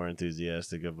 I'm not more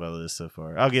enthusiastic about this so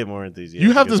far. I'll get more enthusiastic.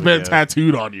 You have this as we band go.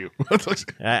 tattooed on you.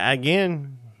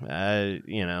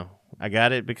 I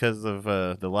got it because of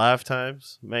the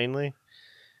lifetimes mainly,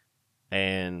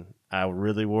 and I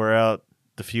really wore out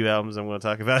the few albums I'm going to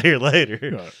talk about here later.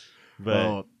 Yeah.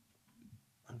 But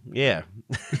yeah.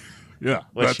 Yeah.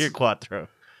 What's your Quattro?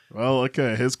 Well,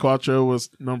 okay. His Quattro was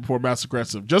number 4, Mass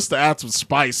Aggressive. Just to add some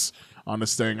spice on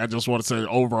this thing, I just want to say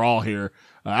overall here,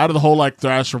 out of the whole like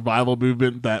thrash revival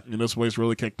movement that Municipal Waste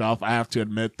really kicked off, I have to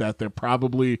admit that they're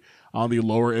probably on the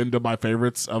lower end of my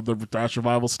favorites of the thrash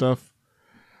revival stuff.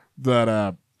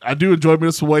 That I do enjoy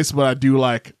Municipal Waste, but I do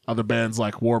like other bands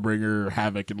like Warbringer,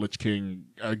 Havoc, and Lich King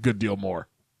a good deal more.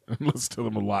 I listen to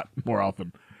them a lot more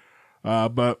often.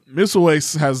 But Municipal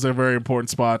Waste has a very important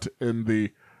spot in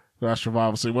the thrash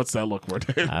revival scene. What's that look for,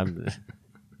 Dave?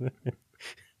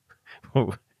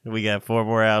 We got 4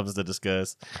 more albums to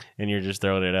discuss, and you're just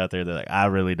throwing it out there. They're like, I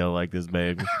really don't like this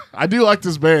band. I do like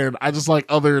this band. I just like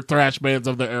other thrash bands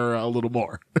of the era a little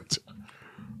more.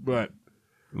 But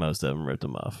most of them ripped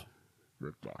them off.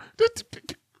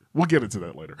 We'll get into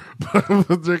that later.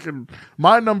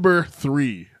 My number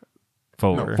 3.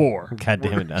 4. No, 4. God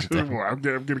damn it, Dante. I'm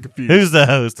getting confused. Who's the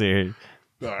host here?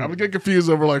 I'm getting confused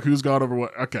over like who's gone over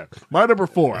what. Okay, my number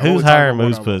 4. Who's hiring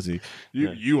Moose Pussy?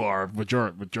 You are with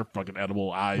your fucking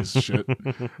edible eyes shit.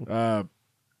 But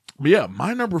yeah,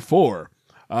 my number 4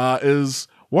 is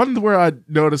one where I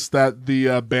noticed that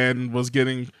the band was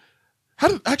getting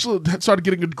started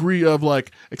getting a degree of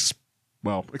like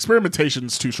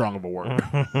experimentation's too strong of a word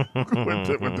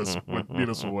with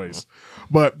Municipal Waste,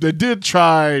 but they did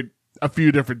try a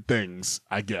few different things,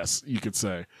 I guess you could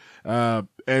say.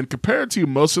 And compared to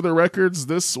most of their records,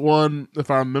 this one, if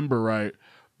I remember right,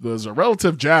 was a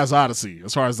relative jazz odyssey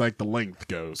as far as like the length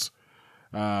goes.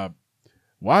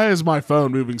 Why is my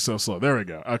phone moving so slow? There we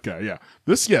go. Okay, yeah.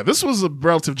 This was a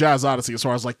relative jazz odyssey as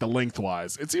far as like the length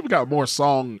wise. It's even got more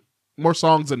songs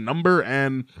in number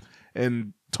and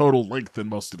total length than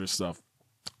most of their stuff.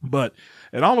 But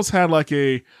it almost had like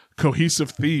a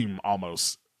cohesive theme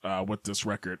almost with this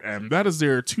record, and that is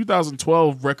their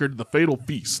 2012 record, The Fatal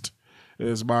Feast.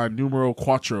 Is my numero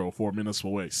 4 for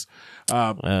Municipal Waste.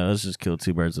 Let's just kill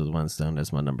 2 birds with 1 stone.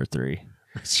 That's my number 3.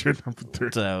 It's your number 3.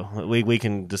 So we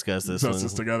can discuss this one.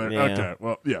 This together. Yeah. Okay.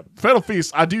 Well, yeah. Fatal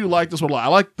Feast. I do like this one a lot. I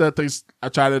like that I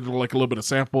tried to do like a little bit of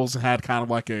samples and had kind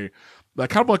of like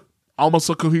almost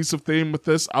a cohesive theme with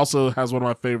this. Also has one of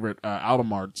my favorite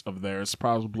album arts of theirs.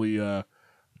 Possibly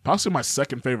my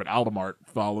second favorite album art,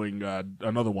 following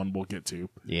another one we'll get to.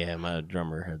 Yeah, my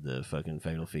drummer had the fucking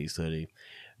Fatal Feast hoodie.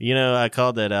 You know, I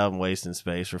called that album Wasting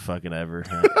Space for fucking ever.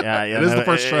 Yeah, It is the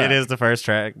first track. It is the first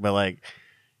track, but like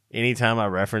anytime I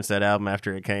referenced that album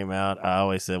after it came out, I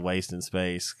always said Wasting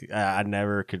Space. I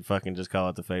never could fucking just call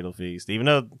it the Fatal Feast, even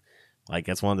though like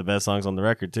that's one of the best songs on the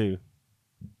record too.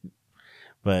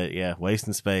 But yeah,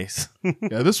 Wasting Space.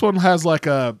 Yeah, this one has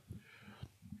of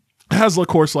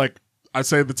course, like I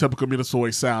say the typical Municipal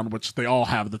Waste sound, which they all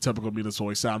have the typical Municipal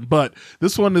Waste sound, but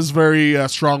this one is very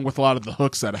strong with a lot of the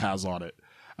hooks that it has on it.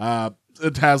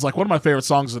 It has like one of my favorite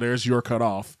songs of theirs, You're Cut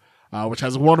Off, which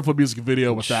has a wonderful music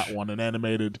video with that one, an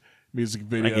animated music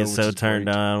video. I get so turned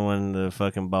on when the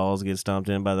fucking balls get stomped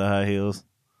in by the high heels.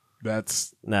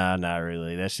 That's nah, not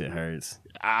really. That shit hurts.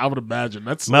 I would imagine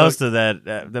that's most of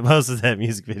that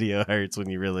music video hurts when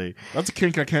you really. That's a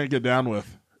kink I can't get down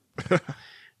with.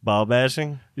 Ball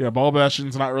bashing? Yeah, ball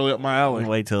bashing's not really up my alley.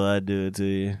 Wait till I do it to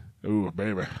you. Ooh,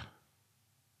 baby.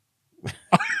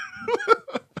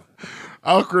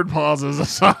 Awkward pauses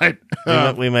aside.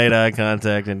 We made eye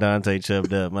contact and Dante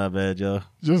chubbed up. My bad, y'all.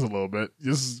 Just a little bit.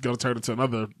 This is going to turn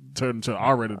into an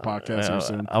R-rated podcast here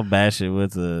soon. I'll bash it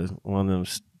with one of them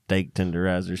steak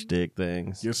tenderizer stick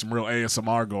things. Get some real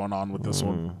ASMR going on with this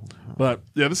one. But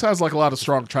yeah, this has like a lot of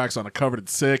strong tracks on it. Covered in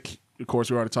Sick. Of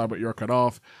course, we already talked about You're Cut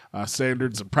Off.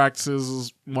 Standards and Practices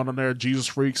is one on there. Jesus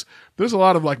Freaks. There's a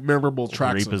lot of like memorable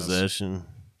tracks. Repossession.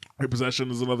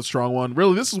 Repossession is another strong one.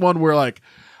 Really, this is one where like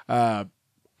a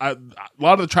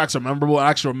lot of the tracks are memorable. I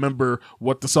actually remember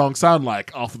what the songs sound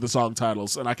like off of the song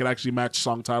titles, and I can actually match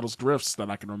song titles to riffs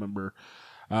that I can remember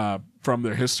from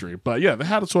their history. But yeah, they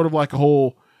had a sort of like a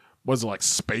whole, was it like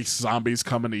space zombies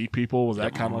coming to eat people? Was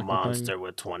that kind of like monster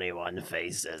with 21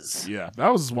 faces? Yeah,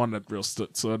 that was one that real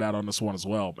stood out on this one as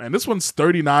well. And this one's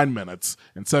 39 minutes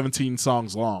and 17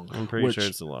 songs long. I'm pretty sure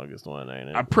it's the longest one, ain't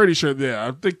it? I'm pretty sure. Yeah,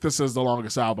 I think this is the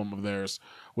longest album of theirs,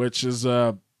 which is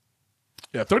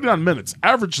 39 minutes.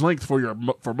 Average length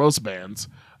for most bands.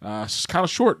 It's kind of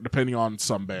short depending on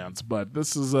some bands, but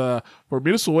this is for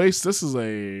Municipal Waste. This is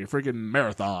a freaking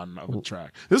marathon of a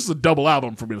track. This is a double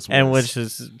album for Municipal Waste, and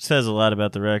which says a lot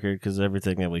about the record because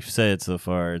everything that we've said so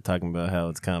far, talking about how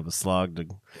it's kind of a slog to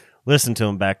listen to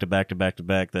them back to back to back to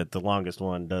back, that the longest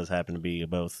one does happen to be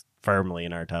both firmly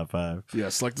in our top 5.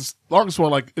 Yes, like this longest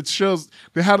one, like it shows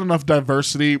they had enough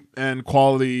diversity and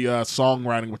quality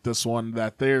songwriting with this one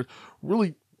that they're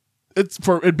really, it's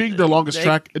for it being their longest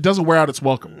track, it doesn't wear out its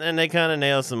welcome. And they kind of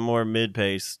nail some more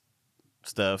mid-pace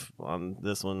stuff on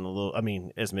this one.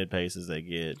 As mid-pace as they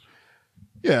get.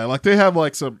 Yeah, like they have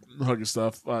like some hooky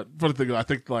stuff. Funny thing, I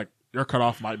think like Your Cut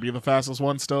Off might be the fastest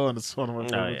one still, and it's one of my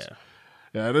favorites. Oh, yeah.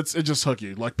 Yeah, and it's just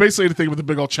hooky. Like basically anything with the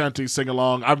big old chanty sing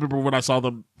along. I remember when I saw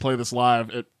them play this live,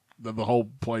 the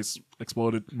whole place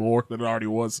exploded more than it already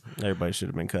was. Everybody should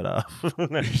have been cut off.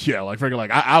 Yeah, like freaking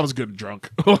like I was getting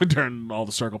drunk during all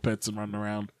the circle pits and running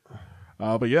around.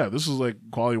 But yeah, this was like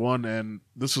quality one, and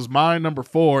this was my number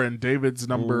 4 and David's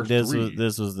number 3.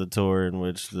 This was the tour in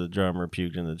which the drummer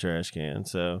puked in the trash can.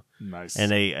 So nice,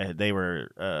 and they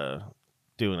were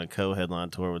doing a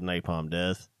co-headline tour with Napalm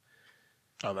Death.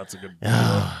 Oh, that's a good.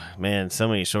 Man, so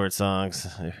many short songs.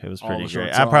 It was pretty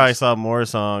great. I songs. probably saw more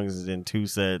songs in 2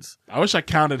 sets. I wish I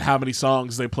counted how many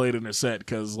songs they played in their set,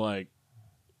 because like,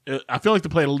 I feel like they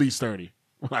played at least 30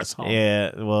 when I saw them.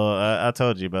 Yeah, well, I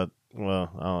told you about.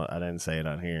 Well, I didn't say it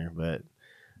on here, but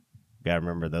gotta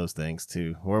remember those things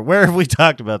too. Where have we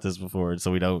talked about this before,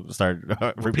 so we don't start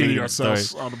repeating ourselves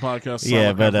stories on the podcast?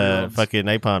 Yeah, but fucking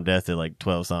Napalm Death did like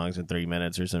 12 songs in 3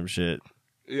 minutes or some shit.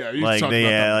 Yeah, you like talked they,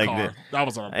 about yeah, like that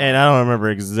was on. And I don't remember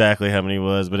exactly how many it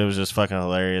was, but it was just fucking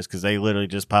hilarious because they literally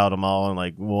just piled them all in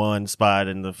like one spot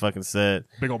in the fucking set.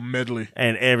 Big old medley,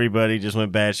 and everybody just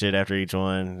went batshit after each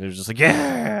one. It was just like,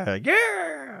 yeah,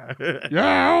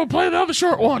 I'll play the other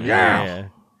short one. Yeah.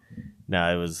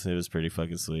 No, it was pretty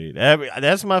fucking sweet.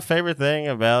 That's my favorite thing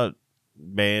about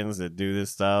bands that do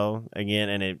this style again,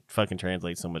 and it fucking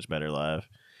translates so much better live.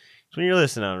 So when you're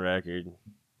listening on record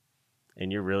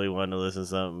and you're really wanting to listen to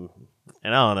something,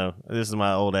 and I don't know, this is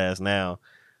my old ass now.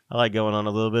 I like going on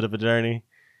a little bit of a journey.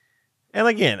 And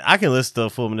again, I can listen to a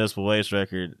full Municipal Waste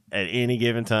record at any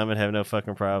given time and have no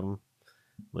fucking problem.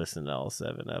 Listen to all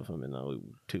 7 of them in a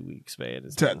 2-week span.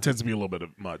 Tends to be a little bit of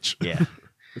much. Yeah.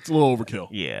 It's a little overkill.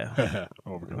 Yeah.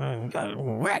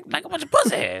 Overkill. Act like a bunch of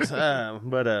pussies.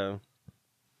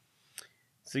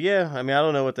 So yeah, I mean, I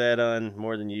don't know what to add on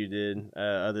more than you did,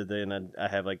 other than I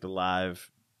have like the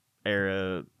live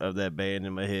era of that band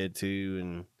in my head too,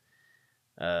 and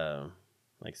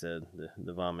like I said,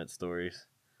 the vomit stories.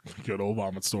 Good old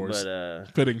vomit stories. But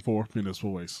fitting for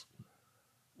Municipal Waste.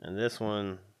 And this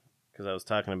one, because I was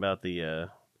talking about the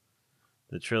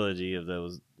trilogy of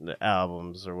the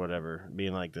albums or whatever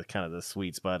being like the kind of the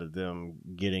sweet spot of them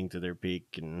getting to their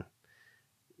peak and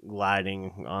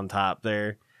gliding on top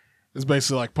there. It's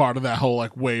basically like part of that whole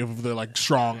like wave of the like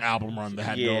strong album run they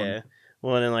had going. Yeah.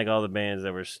 Well, and then like all the bands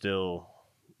that were still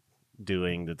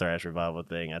doing the thrash revival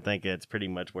thing, I think it's pretty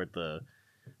much where the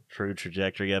true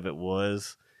trajectory of it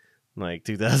was. Like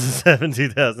 2007,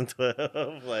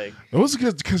 2012, like it was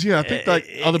good because I think like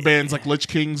other bands like Lich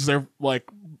Kings, they're like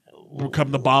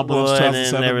become the bomb. Well, and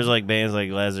then there was like bands like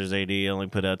Lazarus AD only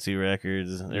put out 2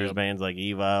 records. There's bands like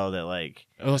Evil that like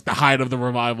it was the height of the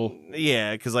revival.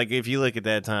 Yeah, because like if you look at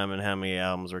that time and how many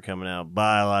albums were coming out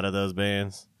by a lot of those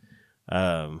bands, like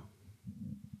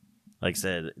I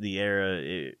said, the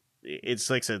era it's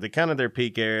like I said, the kind of their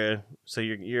peak era. So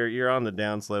you're on the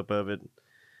downslope of it.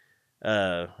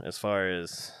 As far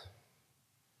as,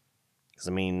 because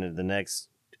I mean, the next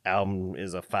album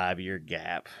is a 5-year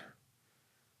gap.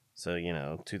 So,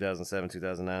 2007,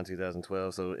 2009,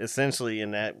 2012. So essentially in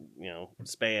that,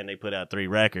 span, they put out 3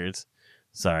 records.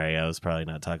 Sorry, I was probably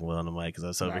not talking well on the mic because I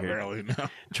was over here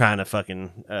trying to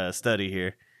fucking study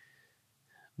here.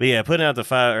 But yeah, putting out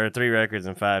the 3 records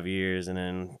in 5 years and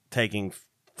then taking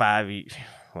 5 years.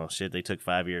 Well, shit, they took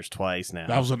 5 years twice now.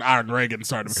 That was when Iron Reagan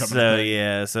started becoming a thing.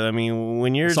 Yeah, so I mean,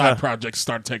 when you're side projects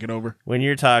start taking over. When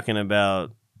you're talking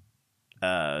about,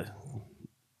 like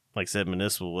I said,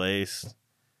 Municipal Waste,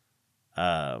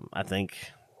 I think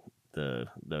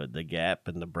the gap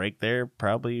and the break there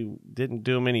probably didn't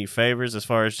do them any favors as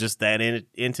far as just that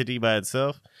entity by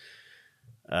itself.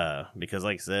 Because,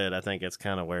 like I said, I think that's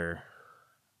kind of where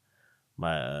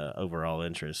my overall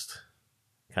interest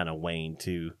kind of waned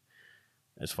too.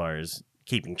 As far as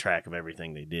keeping track of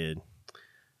everything they did.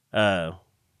 But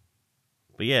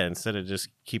yeah, instead of just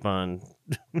keep on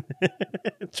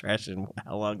trashing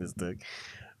how long this took.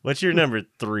 What's your number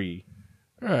 3?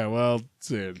 All right, well,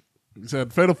 you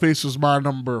said Fatal Feast was my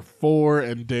number 4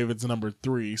 and David's number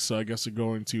 3, so I guess we're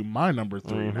going to my number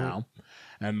 3 now.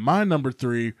 And my number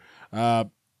 3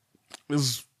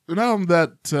 is an album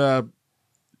that,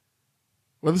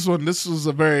 this was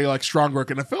a very like strong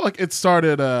work, and I feel like it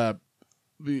started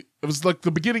it was like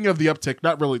the beginning of the uptick.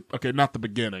 Not really. Okay, not the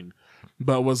beginning,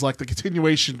 but was like the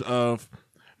continuation of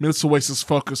Municipal Waste's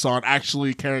focus on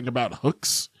actually caring about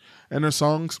hooks in their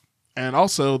songs. And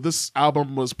also, this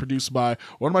album was produced by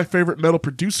one of my favorite metal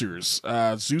producers,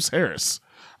 Zeus Harris,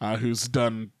 who's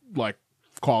done like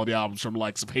quality albums from the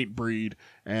likes of Hatebreed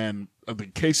and the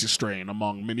Casey Strain,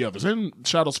 among many others, and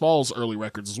Shadows Falls early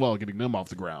records as well, getting them off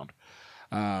the ground.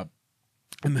 And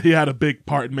he had a big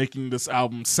part in making this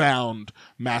album sound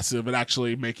massive and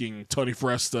actually making Tony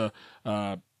Foresta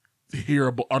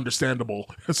hearable, understandable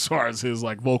as far as his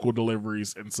like vocal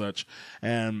deliveries and such.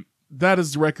 And that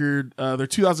is the record, their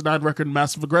 2009 record,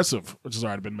 Massive Aggressive, which has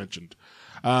already been mentioned.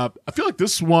 I feel like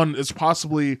this one is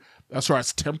possibly, as far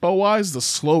as tempo wise, the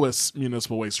slowest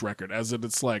Municipal Waste record, as in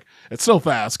it's still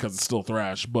fast because it's still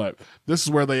thrash, but this is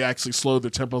where they actually slow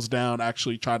their tempos down,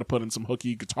 actually try to put in some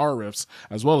hooky guitar riffs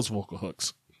as well as vocal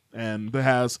hooks. And it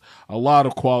has a lot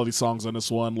of quality songs on this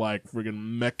one, like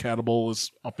friggin' Mech Cannibal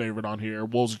is a favorite on here,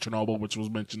 Wolves of Chernobyl, which was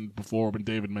mentioned before when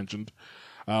David mentioned.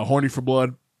 Horny for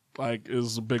Blood, like,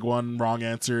 is a big one, Wrong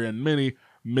Answer, and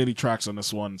many tracks on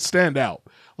this one stand out.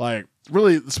 Like,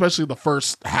 really, especially the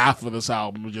first half of this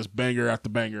album, just banger after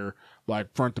banger,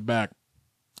 like front to back,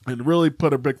 and really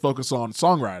put a big focus on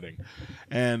songwriting.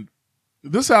 And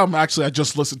this album, actually, I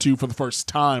just listened to for the first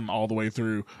time all the way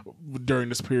through during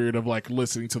this period of like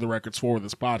listening to the records for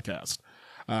this podcast.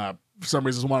 For some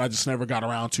reason, one I just never got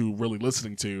around to really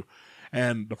listening to.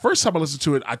 And the first time I listened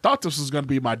to it, I thought this was going to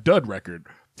be my dud record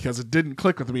because it didn't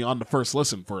click with me on the first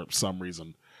listen for some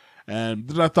reason. And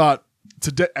then I thought,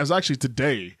 today,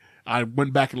 I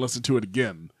went back and listened to it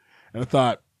again. And I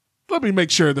thought, let me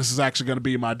make sure this is actually going to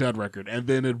be my dud record. And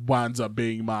then it winds up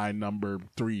being my number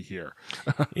 3 here.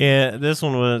 Yeah, this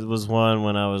one was one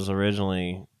when I was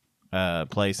originally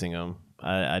placing them.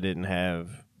 I didn't have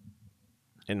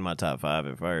in my top 5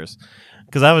 at first.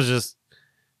 Because I was just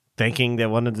thinking that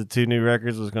one of the 2 new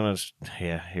records was going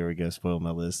to... here we go, spoil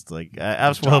my list. Like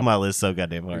I've spoiled my list so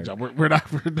goddamn hard. We're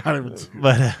not even...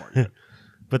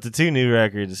 But the 2 new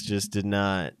records just did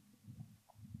not...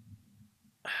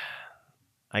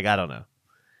 Like, I don't know.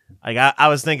 Like, I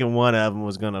was thinking one of them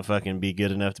was going to fucking be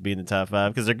good enough to be in the top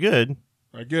 5 because they're good.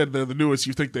 Again, they're the newest.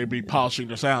 You think they'd be polishing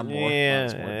their sound more.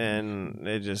 Yeah, and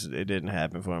it didn't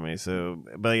happen for me. So,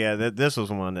 but yeah, this was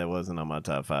one that wasn't on my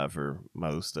top 5 for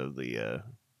most of the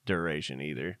duration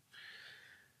either.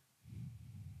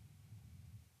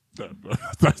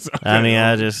 That's okay. I mean,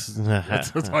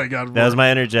 that's all you got. That was my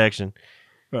interjection.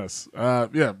 Yes.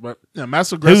 But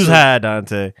Massive Aggressive. Who's high,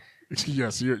 Dante?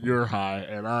 Yes, you're high,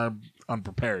 and I'm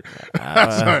unprepared.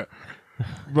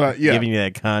 But yeah, giving you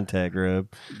that contact rub.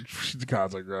 The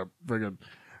contact rub, friggin',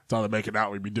 it's all the making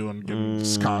out we'd be doing, getting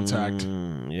this contact.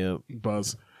 Yep.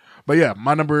 Buzz. But yeah,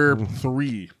 my number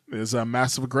 3 is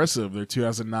Massive Aggressive, their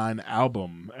 2009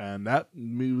 album, and that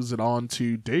moves it on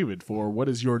to David for what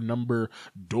is your number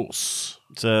 2?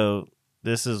 So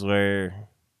this is where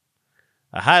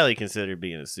I highly consider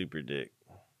being a super dick.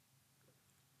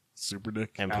 Super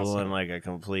dick. And pulling like a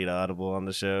complete audible on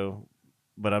the show.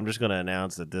 But I'm just going to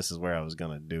announce that this is where I was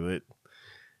going to do it.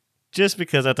 Just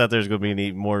because I thought there was going to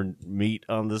be more meat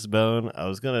on this bone, I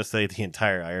was going to say the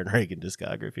entire Iron Reagan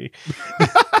discography.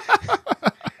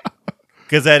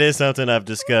 Because that is something I've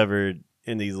discovered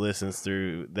in these listens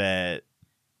through that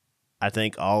I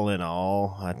think all in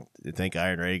all, I think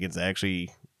Iron Reagan's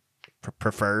actually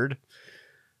preferred.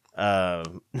 I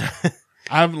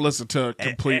haven't listened to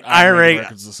complete Iron Reagan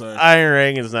records to say. Iron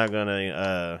Reagan's not going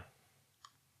to...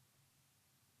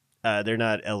 they're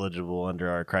not eligible under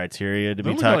our criteria to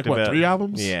be talked about. 3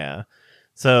 albums? Yeah.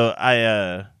 So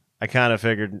I kind of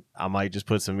figured I might just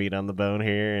put some meat on the bone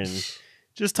here and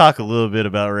just talk a little bit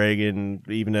about Reagan,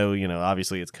 even though,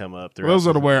 obviously it's come up. For those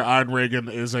unaware, Iron Reagan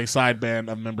is a side band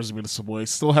of members of Municipal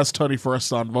Waste. Still has Tony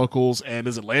Foresta on vocals, and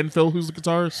is it Landfill who's the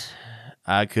guitarist?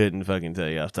 I couldn't fucking tell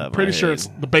you off the top of my head. Pretty sure it's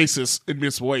the bassist in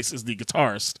Municipal Waste is the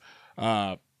guitarist.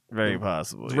 Very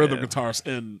possible. The rhythm guitarist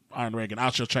in Iron Reagan. I'll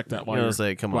just check that while you're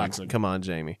say, come waxing. on,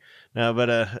 Jamie. No,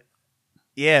 but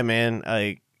yeah, man.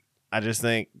 I just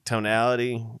think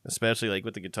tonality, especially like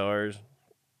with the guitars,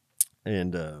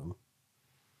 and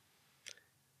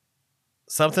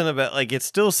something about like it's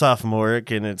still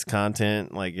sophomoric in its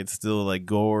content. Like it's still like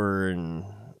gore and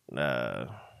I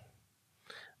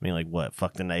mean, like what?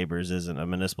 Fuck the Neighbors isn't a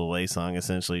Municipal Waste song.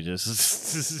 Essentially, just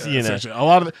essentially. a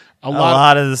lot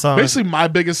of the songs. Basically, my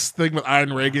biggest thing with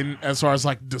Iron Reagan, as far as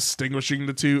like distinguishing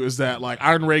the two, is that like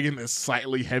Iron Reagan is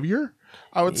slightly heavier.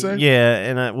 I would say. Yeah,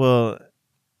 and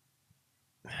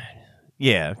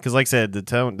because like I said, the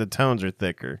tones are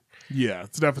thicker. Yeah,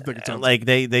 it's definitely thicker tones. Like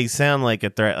they sound like a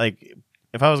threat. Like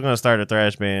if I was going to start a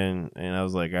thrash band and I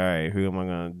was like, all right, who am I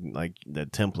going to, like, the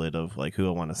template of, like, who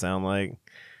I want to sound like?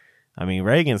 I mean,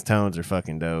 Reagan's tones are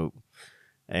fucking dope.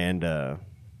 And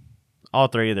all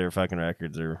three of their fucking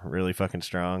records are really fucking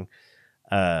strong.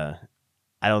 I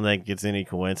don't think it's any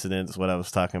coincidence what I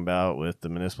was talking about with the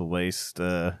Municipal Waste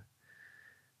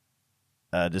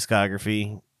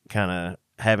discography kind of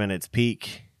having its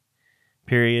peak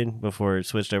period before it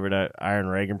switched over to Iron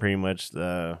Reagan pretty much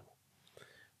for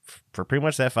pretty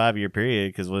much that 5-year period,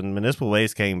 because when Municipal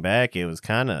Waste came back, it was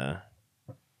kind of,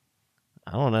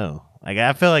 I don't know. Like,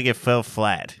 I feel like it fell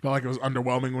flat. Felt like it was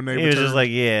underwhelming when they It was just like,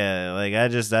 yeah, like I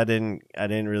didn't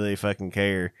really fucking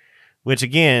care. Which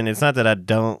again, it's not that I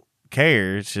don't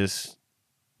care. It's just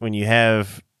when you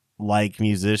have like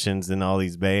musicians in all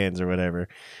these bands or whatever,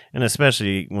 and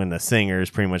especially when the singer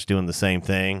is pretty much doing the same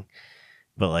thing.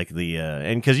 But like the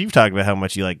and because you've talked about how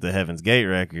much you like the Heaven's Gate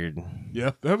record.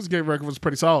 Yeah, the Heaven's Gate record was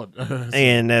pretty solid.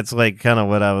 And that's like kind of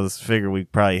what I was figuring. We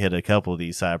probably hit a couple of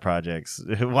these side projects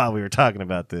while we were talking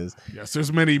about this. Yes,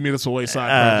 there's many Municipal Waste side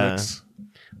projects.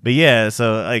 But yeah,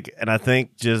 so like, and I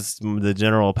think just the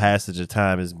general passage of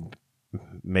time has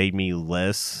made me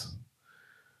less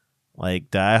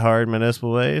like diehard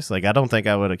Municipal Waste. Like, I don't think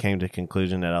I would have came to the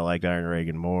conclusion that I liked Iron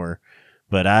Reagan more,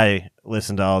 but I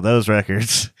listened to all those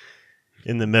records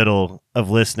in the middle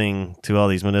of listening to all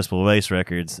these Municipal Waste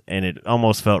records, and it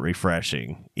almost felt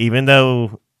refreshing, even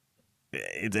though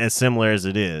it's as similar as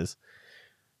it is.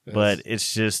 Yes. But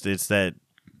it's that,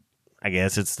 I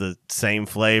guess it's the same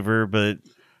flavor, but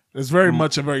it's very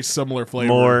much a very similar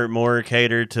flavor. More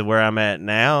catered to where I'm at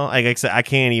now. Like I said, I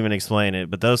can't even explain it,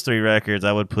 but those three records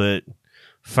I would put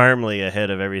firmly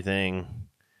ahead of everything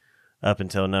up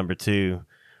until number 2.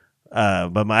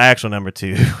 But my actual number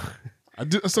 2... I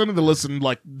started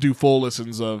to do full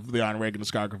listens of the Iron Reagan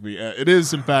discography. It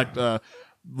is, in fact,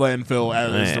 Landfill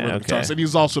as the rhythm guitarist, and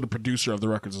he's also the producer of the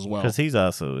records as well. Because he's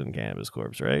also in Cannabis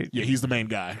Corpse, right? Yeah, he's the main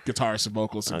guy, guitarist and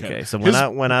vocalist. Okay, so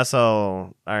when I saw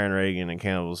Iron Reagan and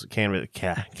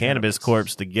Cannabis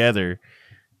Corpse together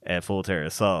at Full Terror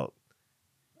Assault,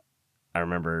 I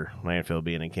remember Landfill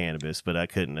being in Cannabis, but I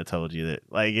couldn't have told you that.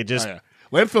 Like, it just... Oh, yeah.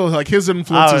 Landfill, like, his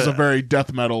influences are very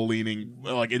death metal leaning,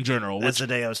 like, in general. That's the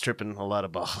day I was tripping a lot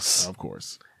of balls. Of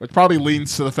course. Which probably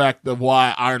leans to the fact of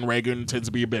why Iron Reagan tends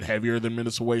to be a bit heavier than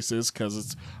Municipal Waste is, because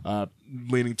it's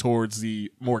leaning towards the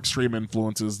more extreme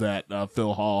influences that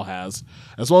Phil Hall has,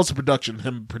 as well as the production.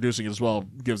 Him producing it as well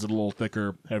gives it a little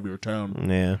thicker, heavier tone.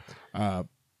 Yeah.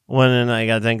 And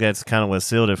I think that's kind of what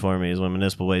sealed it for me, is when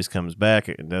Municipal Waste comes back,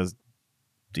 it does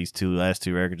these last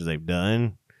two records they've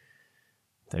done.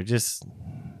 They're just,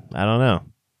 I don't know.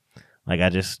 Like,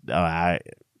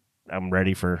 I'm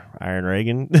ready for Iron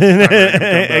Reagan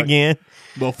again.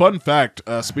 Well, fun fact,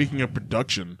 speaking of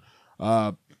production,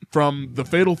 from the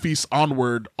Fatal Feast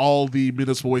onward, all the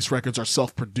Municipal Waste records are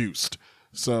self-produced.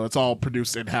 So it's all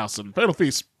produced in-house. And Fatal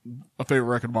Feast, a favorite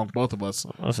record among both of us.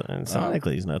 Well, and sonically,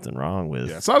 there's nothing wrong with.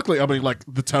 Yeah, sonically, I mean, like,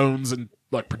 the tones and,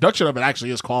 like, production of it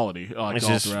actually is quality. Like, it's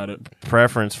all just throughout it.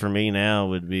 Preference for me now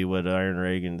would be what Iron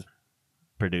Reagan's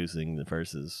producing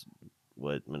versus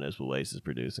what Municipal Waste is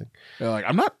producing. Yeah, like,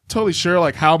 I'm not totally sure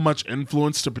like how much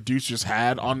influence the producers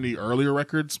had on the earlier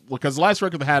records, because the last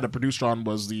record they had a producer on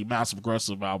was the Massive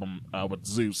Aggressive album with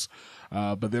Zeus,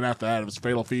 but then after that it was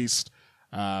Fatal Feast,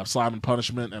 Slime and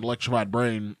Punishment, and Electrified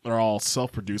Brain. They're all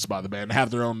self-produced by the band. They have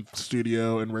their own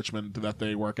studio in Richmond that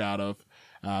they work out of,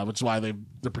 which is why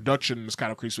the production is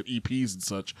kind of increased with EPs and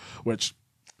such. Which,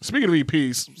 speaking of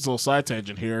EPs, little side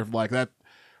tangent here, like that.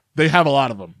 They have a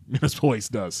lot of them. Municipal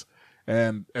Waste does.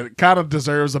 And it kind of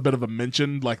deserves a bit of a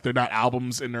mention. Like, they're not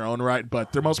albums in their own right,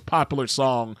 but their most popular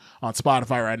song on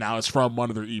Spotify right now is from one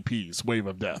of their EPs, Wave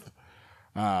of Death,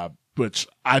 which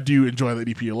I do enjoy that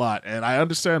EP a lot. And I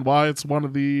understand why it's one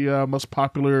of the most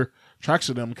popular tracks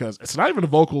of them, because it's not even a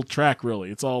vocal track,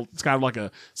 really. It's kind of like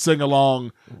a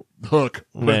sing-along hook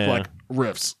with, like,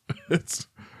 riffs. It's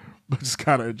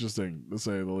kind of interesting, to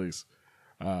say the least.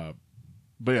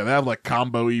 But yeah, they have like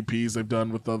combo EPs they've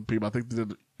done with other people. I think they did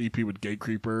an EP with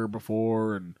Gatecreeper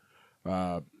before, and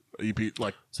EP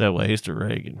like. Is that Waste or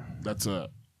Reagan? That's I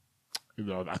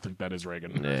think that is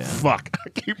Reagan. Yeah. Fuck. I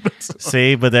keep messing up.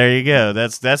 See, but there you go.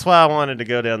 That's why I wanted to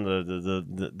go down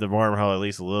the wormhole at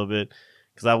least a little bit,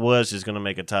 because I was just going to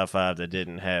make a top 5 that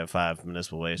didn't have 5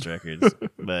 Municipal Waste records,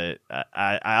 but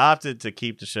I opted to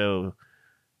keep the show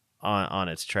on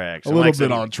its track. So a little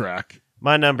bit on track.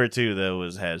 My number 2, though,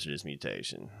 was Hazardous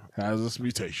Mutation. Hazardous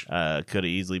Mutation. Could have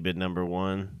easily been number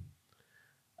 1.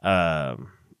 But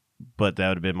that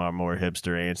would have been my more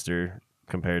hipster answer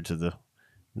compared to the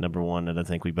number 1 that I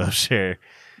think we both share.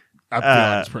 I feel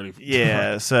like it's pretty.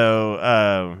 Yeah,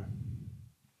 so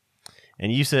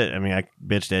And you said, I mean, I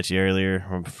bitched at you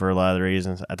earlier for a lot of the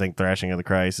reasons. I think Thrashing of the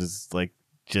Christ is like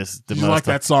just the most. Like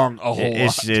that song a whole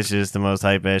lot. It's just the most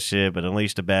hype ass shit. But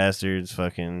Unleash the Bastards,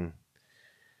 fucking.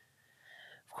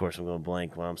 Of course, I'm going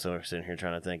blank while I'm sitting here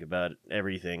trying to think about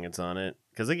everything that's on it.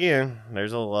 Because again,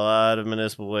 there's a lot of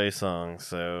Municipal Waste songs.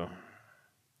 So,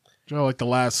 like the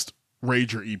last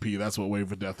Rager EP, that's what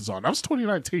Wave of Death is on. That was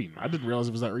 2019. I didn't realize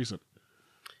it was that recent.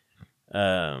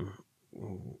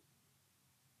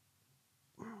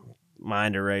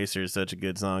 Mind Eraser is such a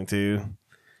good song too.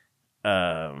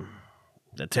 The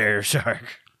Terror Shark.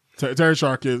 Terror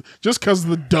Shark is just because of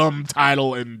the dumb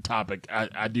title and topic.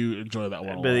 I do enjoy that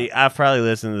one a lot. I've probably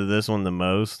listened to this one the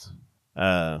most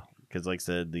because, like I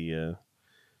said, the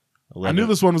 11th. I knew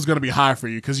this one was going to be high for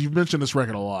you because you've mentioned this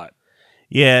record a lot.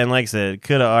 Yeah, and like I said,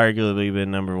 could have arguably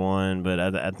been number one, but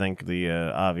I think the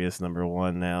obvious number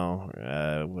one now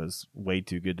was way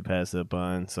too good to pass up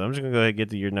on. So I'm just gonna go ahead and get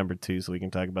to your number two, so we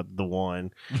can talk about the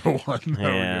one. The one.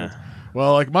 Yeah.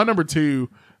 Well, like my number two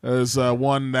is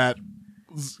one that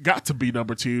got to be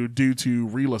number two due to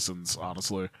re-listens,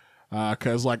 honestly,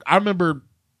 because like I remember,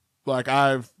 like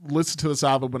I've listened to this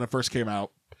album when it first came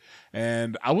out,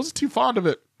 and I wasn't too fond of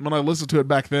it when I listened to it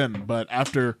back then, but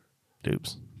after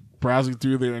browsing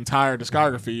through their entire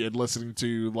discography and listening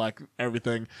to like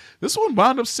everything, this one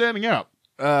wound up standing out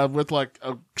with like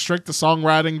a strength of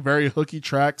songwriting, very hooky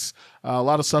tracks, a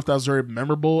lot of stuff that was very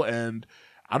memorable. And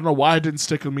I don't know why it didn't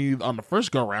stick with me on the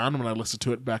first go round when I listened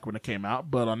to it back when it came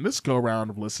out, but on this go round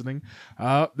of listening,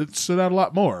 it stood out a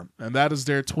lot more. And that is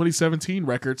their 2017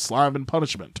 record, Slime and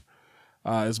Punishment,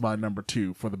 is my number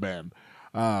two for the band.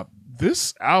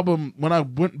 This album, when I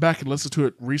went back and listened to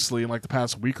it recently in like the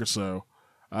past week or so,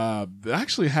 they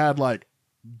actually had like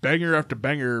banger after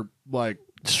banger, like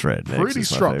Shrednex pretty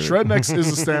strong. Shrednex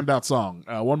is a standout song.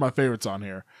 One of my favorites on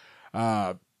here.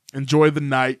 Enjoy the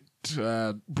Night,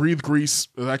 Breathe Grease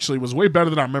actually was way better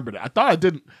than I remembered it. I thought I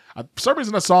didn't. For some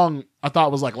reason, that song I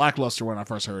thought was like lackluster when I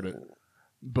first heard it.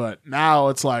 But now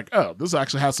it's like, oh, this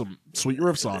actually has some sweet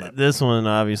riffs on it. This one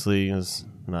obviously is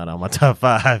not on my top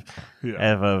five.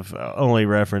 Yeah. I've only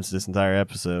referenced this entire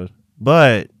episode.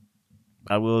 But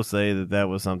I will say that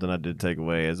was something I did take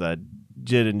away, as I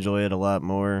did enjoy it a lot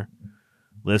more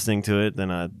listening to it than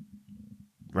I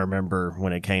remember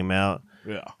when it came out.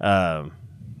 Yeah.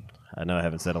 I know I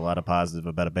haven't said a lot of positive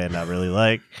about a band I really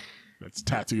like. That's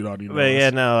tattooed on you. But yeah,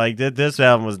 no, like this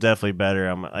album was definitely better.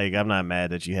 I'm not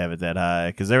mad that you have it that high,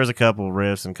 because there was a couple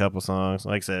riffs and couple songs.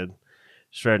 Like I said,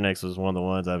 Shrednex was one of the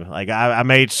ones I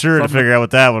made sure to figure out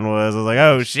what that one was. I was like,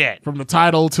 oh shit! From the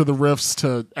title to the riffs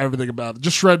to everything about it,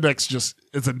 just Shrednex,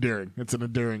 it's endearing. It's an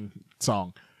endearing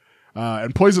song.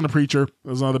 And Poison the Preacher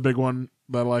is another big one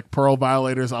that I like. Pearl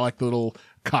Violators, I like the little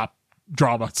cop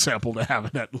drama sample to have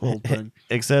in that little thing.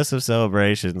 Excessive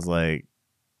Celebrations, like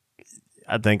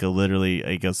I think literally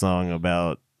like a song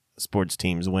about sports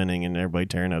teams winning and everybody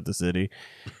tearing up the city.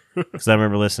 Because I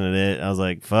remember listening to it, I was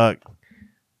like, fuck.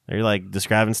 They're like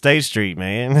describing State Street,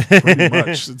 man. Pretty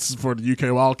much. It's for the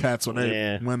UK Wildcats when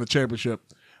they win the championship.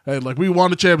 Hey, like, we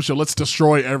won the championship. Let's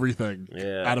destroy everything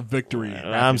out of victory.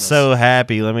 I'm so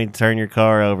happy. Let me turn your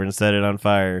car over and set it on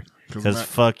fire. Because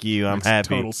fuck you. I'm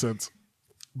happy. Total sense.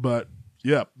 But,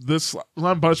 yeah, this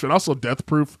Slime Punishment, also Death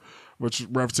Proof, which is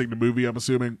referencing the movie, I'm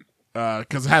assuming.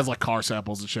 Because it has, like, car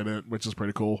samples and shit in it, which is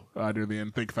pretty cool. Near the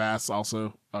end. Think Fast,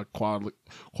 also a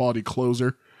quality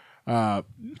closer.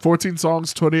 14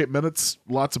 songs, 28 minutes,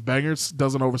 lots of bangers,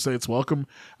 doesn't overstay its welcome.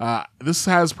 This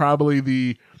has probably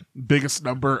the biggest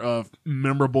number of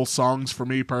memorable songs for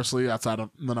me personally, outside of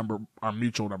our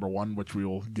mutual number one, which we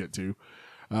will get to.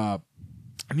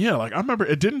 And yeah, like I remember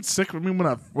it didn't stick with me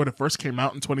when it first came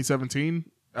out in 2017,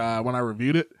 when I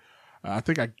reviewed it. I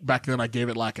think back then I gave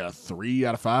it like a 3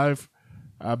 out of 5.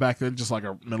 Back then, just like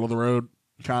a middle of the road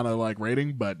kind of like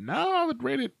rating, but now I would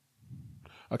rate it.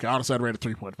 Okay, honestly, I'd rate it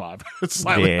 3.5. It's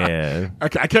slightly high. I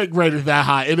can't rate it that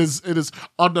high. It is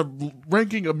on the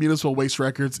ranking of Municipal Waste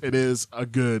records. It is a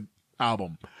good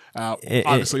album.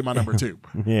 Obviously, my number 2.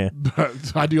 Yeah,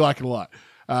 but I do like it a lot.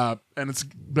 And it's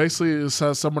basically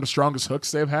has some of the strongest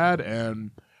hooks they've had,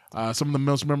 and some of the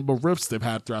most memorable riffs they've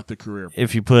had throughout their career.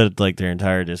 If you put like their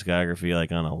entire discography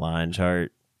like on a line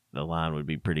chart, the line would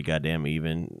be pretty goddamn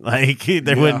even. Like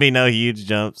there wouldn't be no huge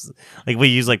jumps. Like we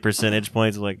use like percentage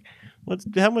points. Like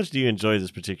how much do you enjoy this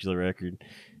particular record?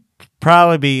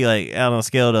 Probably be like on a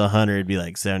scale to 100, it'd be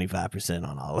like 75%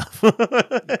 on all of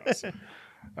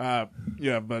them.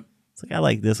 Yeah, but it's like I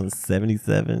like this one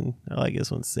 77. I like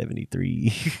this one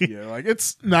 73. Yeah, like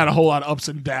it's not a whole lot of ups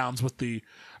and downs with the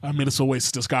Municipal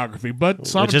Waste discography, but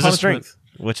which is a strength.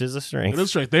 which is a strength. It is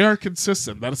strength. They are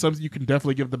consistent. That is something you can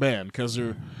definitely give the band because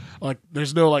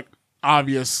there's no like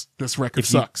obvious this record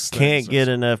sucks. Can't get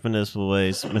enough Municipal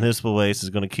Waste. Municipal Waste is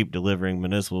going to keep delivering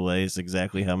Municipal Waste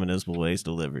exactly how Municipal Waste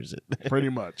delivers it. Pretty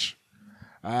much.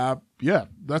 Yeah,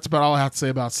 that's about all I have to say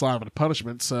about Slime and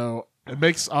Punishment. So it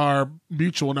makes our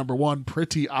mutual number one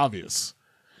pretty obvious.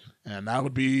 And that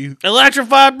would be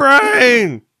Electrified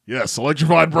Brain! Yes,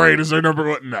 Electrified Brain is their number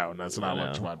one. No, that's not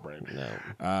Electrified Brain.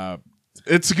 No.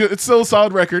 It's good. It's still a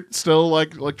solid record. Still,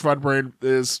 like, Electrified Brain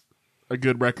is a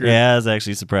good record. Yeah, I was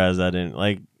actually surprised I didn't,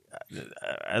 like,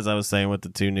 as I was saying with the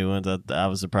two new ones, I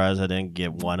was surprised I didn't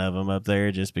get one of them up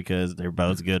there just because they're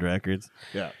both good records.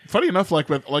 Yeah. Funny enough, like,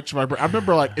 with Electrified Brain, I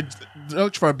remember, like,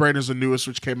 Electrified Brain is the newest,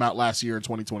 which came out last year in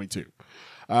 2022.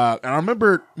 And I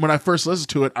remember when I first listened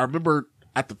to it, I remember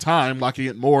at the time liking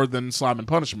it more than Slime and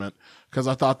Punishment because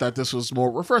I thought that this was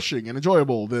more refreshing and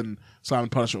enjoyable than Slime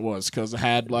and Punishment was because it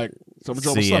had like some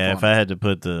enjoyable stuff. Yeah, if I had to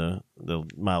put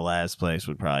my last place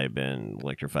would probably have been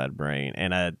Electrified Brain,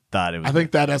 and I thought it was. I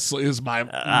think that is my.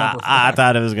 I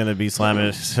thought it was going to be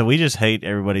Slime. So we just hate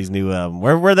everybody's new album.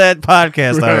 We're that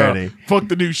podcast already. Fuck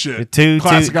the new shit. Two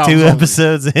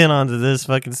episodes in onto this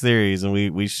fucking series, and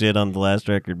we shit on the last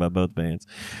record by both bands.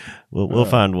 We'll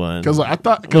find one because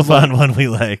we'll find one we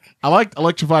like. I liked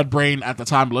Electrified Brain at the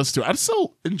time to listen to. I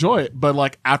still enjoy it, but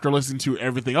like after listening to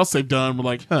everything else they've done, we're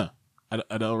like,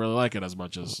 I don't really like it as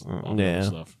much as all the other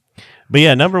stuff. But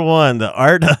yeah, number one, the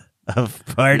art of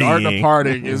partying. The art of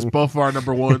partying is both of our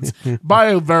number ones by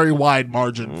a very wide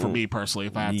margin for me personally.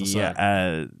 If I have to say,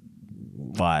 yeah,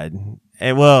 wide.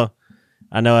 And well,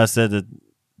 I know I said that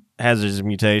Hazardous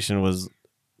Mutation was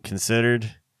considered.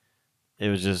 It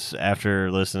was just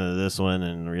after listening to this one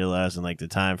and realizing like the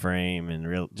time frame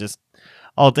and just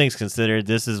all things considered,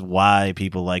 this is why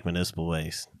people like Municipal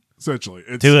Waste. Essentially,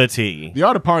 it's, to a T. The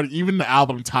art of party, even the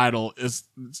album title is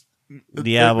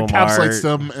the album encapsulates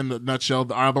art. them in the nutshell.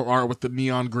 The album art with the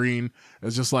neon green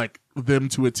is just like them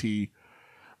to a T.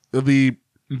 The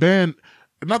band,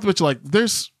 not to mention like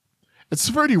it's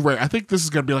pretty rare. I think this is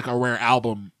gonna be like a rare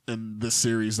album in this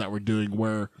series that we're doing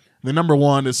where the number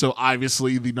one is so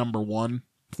obviously the number one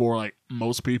for like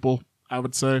most people, I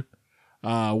would say.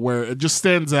 Where it just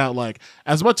stands out like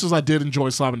as much as I did enjoy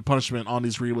Slime and Punishment on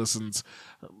these re-listens,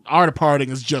 Art of Partying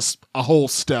is just a whole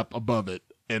step above it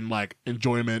in like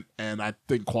enjoyment and I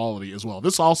think quality as well.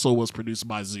 This also was produced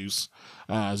by Zeus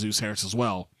Harris as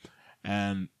well,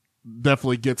 and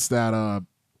definitely gets that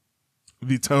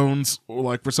the tones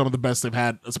like for some of the best they've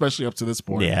had, especially up to this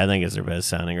point. Yeah, I think it's their best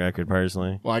sounding record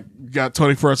personally. Like got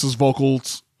Tony Ferris's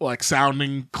vocals like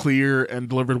sounding clear and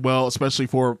delivered well, especially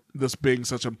for this being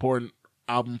such an important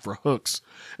album for hooks.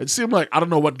 It seemed like I don't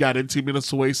know what got into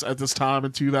Municipal Waste at this time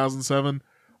in 2007,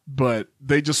 but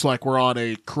they just like were on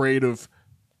a creative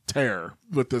tear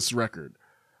with this record.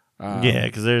 Yeah,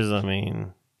 because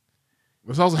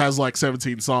this also has like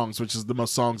 17 songs, which is the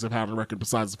most songs they've had on a record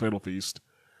besides The Fatal Feast.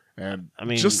 And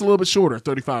just a little bit shorter,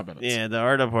 35 minutes. Yeah, The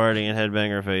Art of Partying,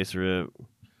 Headbanger Face Rip,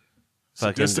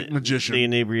 Sadistic Magician, The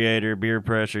Inebriator, Beer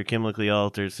Pressure, Chemically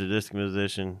Altered, Sadistic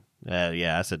Musician.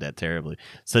 Yeah, I said that terribly.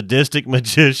 Sadistic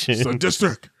Magician.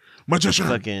 Sadistic Magician.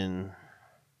 Fucking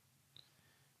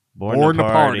Born to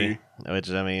Party. Which,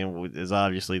 is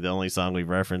obviously the only song we've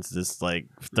referenced this, like,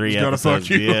 3 episodes.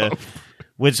 Yeah.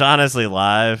 Which, honestly,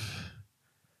 live...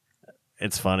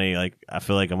 It's funny, like I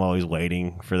feel like I'm always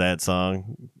waiting for that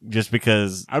song, just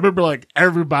because. I remember like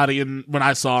everybody when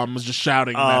I saw him was just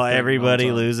shouting. Oh,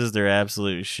 everybody loses their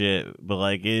absolute shit, but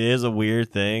like it is a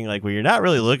weird thing. Like when you're not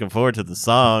really looking forward to the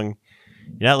song,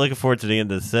 you're not looking forward to the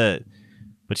end of the set,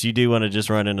 but you do want to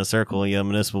just run in a circle. And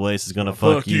Municipal Waste is gonna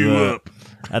fuck you up.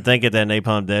 I think at that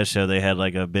Napalm Death show they had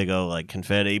like a big old like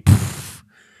confetti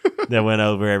that went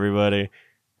over everybody.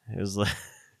 It was like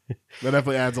that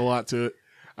definitely adds a lot to it.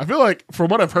 I feel like, from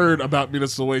what I've heard about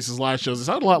Municipal Waste's live shows, it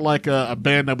sounded a lot like a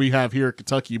band that we have here in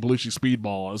Kentucky, Belushi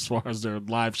Speedball, as far as their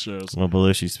live shows. Well,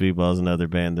 Belushi Speedball is another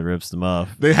band that rips them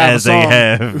off. They have a song.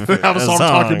 They have a song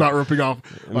talking about ripping off.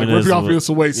 Like, ripping off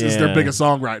Municipal Waste is their biggest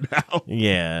song right now.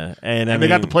 Yeah. And they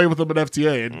got to play with them at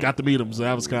FTA and got to meet them, so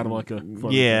that was kind of like a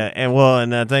fun thing.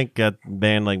 And I think a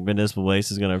band like Municipal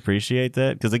Waste is going to appreciate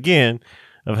that, because again...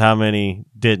 of how many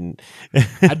didn't.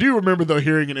 I do remember, though,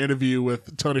 hearing an interview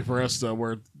with Tony Foresta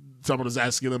where someone was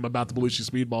asking them about the Belushi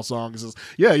Speedball song. He says,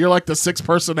 yeah, you're like the 6th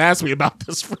person to ask me about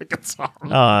this freaking song. Oh,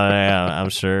 yeah, I'm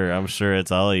sure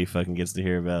it's all he fucking gets to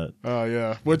hear about. Oh,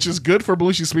 yeah. Which is good for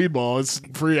Belushi Speedball. It's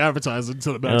free advertising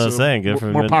to the back. I was saying, good for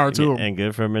more power to them. And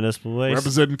good for Municipal Waste.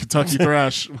 Representing Kentucky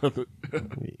Thrash with it.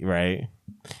 Right.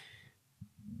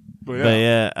 But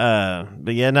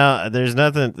yeah, no, there's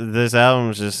nothing. This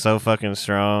album's just so fucking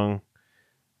strong.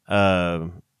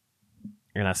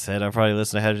 And I said I'll probably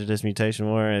listen to Hazardous Mutation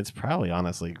more. It's probably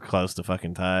honestly close to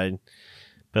fucking tied.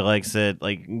 But like I said,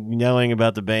 like knowing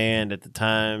about the band at the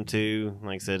time too,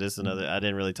 like I said, it's another. I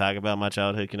didn't really talk about my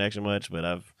childhood connection much, but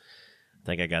I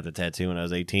think I got the tattoo when I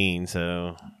was 18.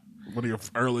 So one of your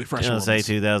early freshman I'll say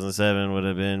 2007 would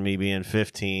have been me being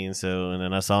 15. So and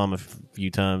then I saw him a few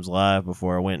times live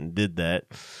before I went and did that.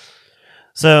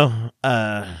 So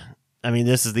I mean,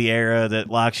 this is the era that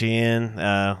locks you in.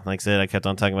 Like I said, I kept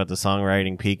on talking about the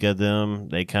songwriting peak of them.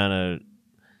 They kind of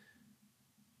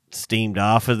steamed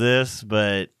off of this,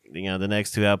 but the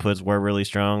next two outputs were really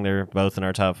strong. They're both in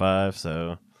our top 5.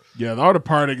 So yeah, the Art of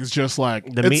Parting is just like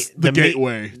the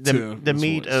gateway. The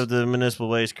meat of the Municipal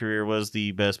Waste career was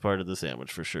the best part of the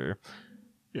sandwich for sure.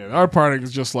 Yeah, the Art of Parting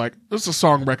is just like it's a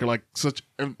song record, like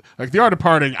the Art of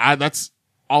Parting. That's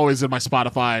always in my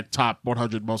Spotify top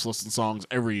 100 most listened songs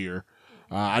every year.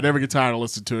 I never get tired of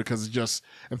listening to it because it's just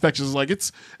infectious. Like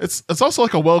it's also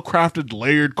like a well crafted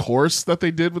layered chorus that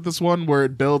they did with this one, where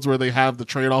it builds where they have the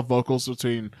trade off vocals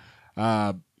between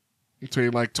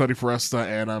like Tony Foresta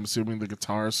and I'm assuming the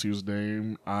guitarist whose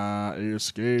name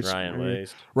escapes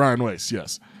Ryan Waste,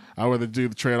 yes. Where they do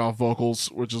the trade off vocals,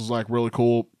 which is like really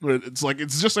cool. It's like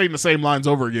it's just saying the same lines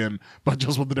over again, but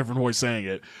just with a different voice saying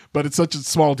it. But it's such a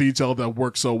small detail that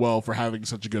works so well for having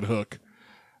such a good hook.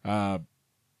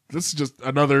 This is just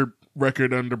another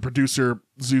record under producer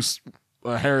Zeus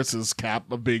Harris's cap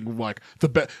of being like the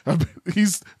best.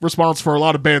 He's responsible for a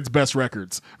lot of bands' best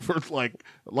records. For like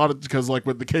a lot of because like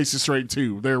with the Casey Strain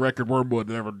 2, their record Wormwood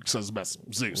never says best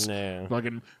Zeus. Nah.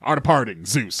 Fucking Art of Parting,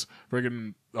 Zeus.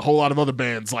 Freaking a whole lot of other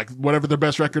bands like whatever their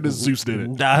best record is, Zeus did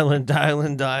it. Dialing.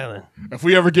 If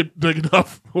we ever get big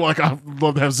enough, like I'd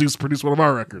love to have Zeus produce one of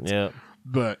our records. Yeah,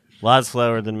 but lots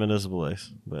slower than Municipal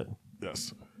Waste, but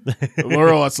yes.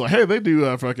 Laurel, that's like, hey, they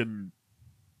do fucking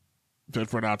Fit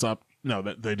for an Outtop. No,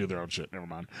 they do their own shit. Never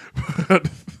mind.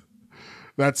 But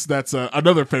that's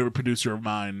another favorite producer of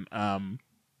mine.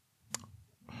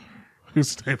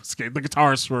 Whose name escaped. The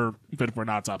guitarist for Fit for an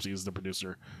Autopsy is the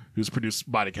producer who's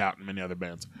produced Body Count and many other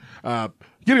bands.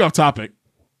 Getting off topic,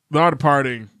 The Art of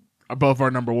Parting are both our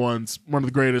number ones. One of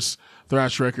the greatest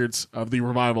thrash records of the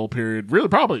revival period. Really,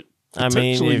 probably. I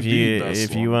mean,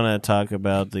 if you want to talk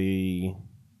about the.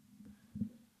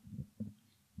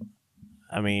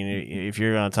 I mean, if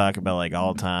you're going to talk about like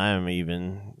all time,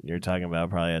 even you're talking about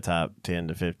probably a top 10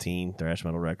 to 15 thrash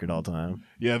metal record all time.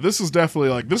 Yeah, this is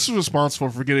definitely this is responsible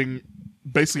for getting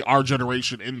basically our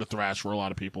generation into thrash for a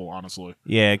lot of people, honestly.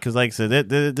 Yeah, because like I said,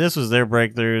 this was their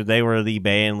breakthrough. They were the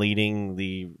band leading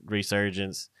the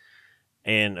resurgence.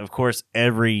 And of course,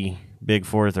 every Big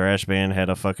Four thrash band had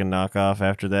a fucking knockoff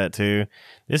after that too.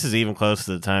 This is even close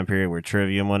to the time period where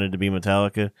Trivium wanted to be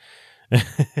Metallica.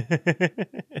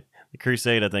 The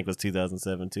Crusade, I think, was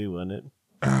 2007 too, wasn't it?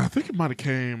 I think it might have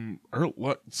came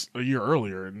a year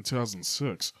earlier in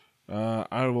 2006.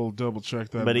 I will double check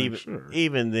that. But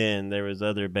even then, there was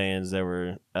other bands that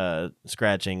were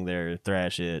scratching their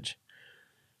thrash itch.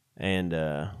 And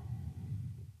come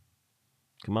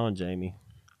on, Jamie.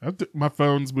 My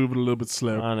phone's moving a little bit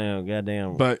slow. I know,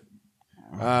 goddamn. But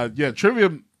yeah,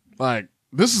 Trivium, like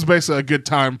this is basically a good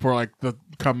time for like the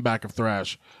comeback of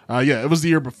thrash. Yeah, it was the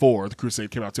year before the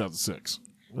Crusade came out, 2006.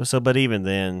 So, but even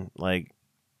then, like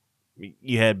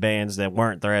you had bands that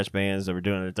weren't thrash bands that were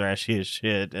doing the thrashiest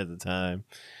shit at the time.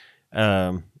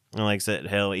 And like I said,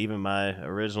 hell, even my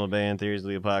original band, Theories of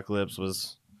the Apocalypse,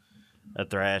 was a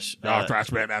thrash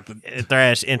band a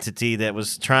thrash entity that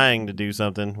was trying to do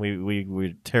something. We were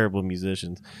terrible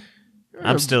musicians.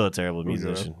 I'm still a terrible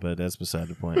musician, but that's beside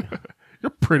the point. You're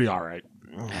pretty all right.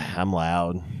 I'm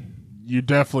loud. You're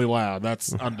definitely loud.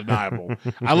 That's undeniable.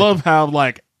 I love how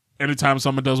like anytime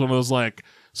someone does one of those like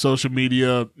social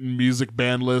media music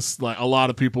band lists, like a lot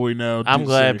of people we know. I'm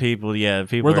glad people we're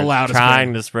the loudest trying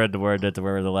band. To spread the word that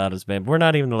we're the loudest band. We're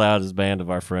not even the loudest band of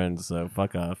our friends, so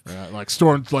fuck off.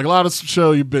 Like loudest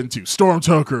show you've been to, Storm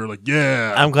Toker. Like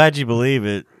yeah, I'm glad you believe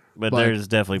it, but like, there's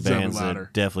definitely bands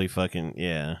that definitely fucking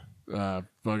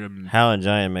fucking Howlin'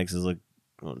 Giant makes us look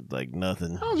like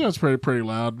nothing. Howlin' Giant's pretty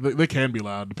loud. They can be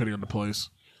loud depending on the place.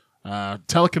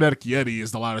 Telekinetic Yeti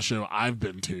is the loudest show I've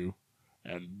been to.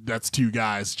 And that's two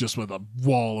guys just with a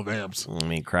wall of amps. I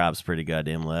mean, Crop's pretty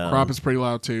goddamn loud. Crop is pretty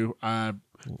loud, too.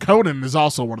 Conan is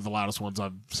also one of the loudest ones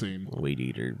I've seen. Weed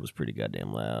Eater was pretty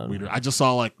goddamn loud. I just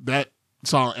saw, like, an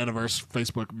anniversary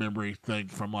Facebook memory thing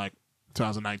from, like,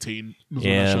 2019.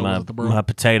 Yeah, my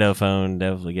potato phone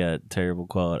definitely got terrible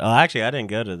quality. Oh, actually, I didn't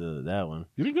go to that one.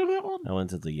 You didn't go to that one? I went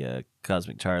to the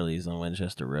Cosmic Charlie's on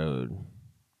Winchester Road.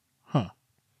 Huh.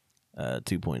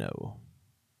 2.0.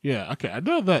 Yeah, okay. I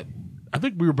know that. I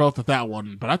think we were both at that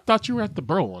one, but I thought you were at the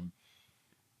Burl one.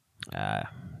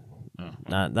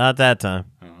 Not that time.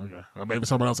 Oh, okay. Or maybe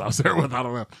someone else I was there with. I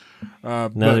don't know.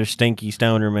 Another stinky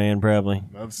stoner man, probably.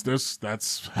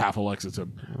 That's half of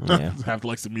Lexington. Yeah. Half the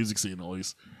Lexington music scene, at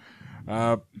least.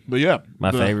 But yeah,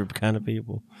 My favorite kind of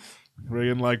people.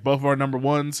 Bringing like both of our number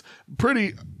ones,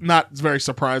 pretty not very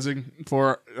surprising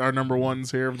for our number ones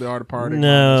here of the Art of Parting.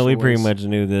 No, we pretty much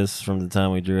knew this from the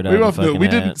time we drew it out. We both knew. We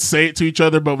hat. didn't say it to each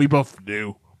other, but we both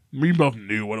knew. We both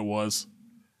knew what it was.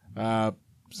 So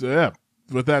yeah.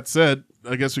 With that said,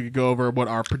 I guess we could go over what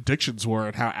our predictions were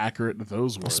and how accurate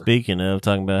those were. Speaking of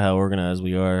talking about how organized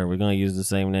we are going to use the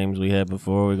same names we had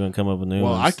before. We're going to come up with new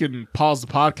ones. Well, I can pause the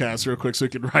podcast real quick so we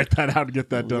can write that out and get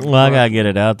that done. Well, I got to get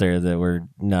it out there that we're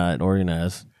not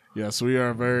organized. Yes, we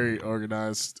are very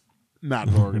organized.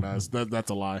 Not organized.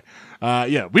 That's a lie.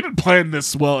 Yeah, we didn't plan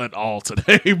this well at all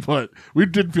today, but we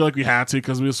didn't feel like we had to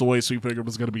because we was away, so we figured it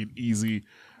was going to be an easy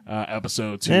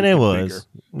episode. And it was.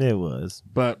 It was.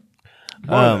 But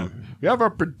we have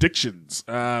our predictions.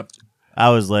 I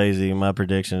was lazy. My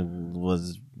prediction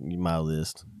was my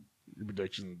list. Your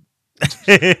prediction.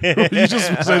 You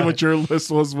just said what your list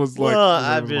was like. Well,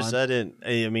 I didn't.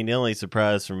 I mean, the only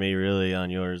surprise for me really on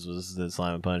yours was that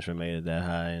Slime and Punishment made it that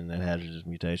high and that Hazardous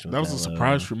Mutation. That was a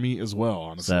surprise for me as well,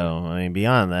 honestly. So I mean,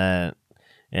 beyond that,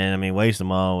 and I mean, Waste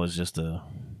Them All was just a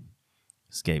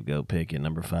scapegoat pick at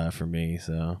number 5 for me.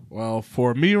 So, well,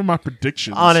 for me or my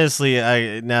predictions, honestly,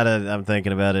 now that I'm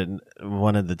thinking about it,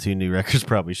 one of the 2 new records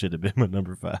probably should have been my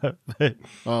number 5.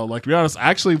 Like to be honest,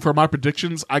 actually, for my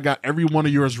predictions, I got every one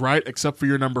of yours right except for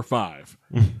your number 5.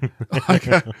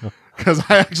 Because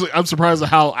I'm surprised at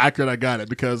how accurate I got it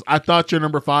because I thought your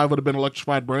number 5 would have been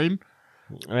Electrified Brain.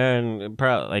 And like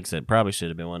I said, probably should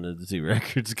have been one of the 2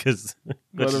 records because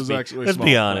let's be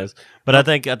be honest. But I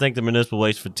think the Municipal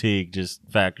Waste Fatigue just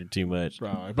factored too much.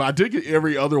 Right. But I did get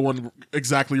every other one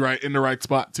exactly right in the right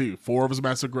spot too. 4 was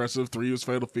Massive Aggressive, 3 was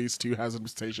Fatal Feast, 2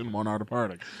 Hazardous Mutation, 1 Art of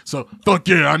Parting. So fuck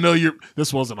yeah, I know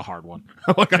this wasn't a hard one.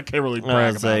 Like I can't really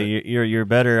brag about it. You're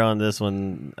better on this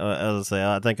one.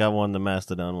 I think I won the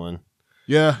Mastodon one.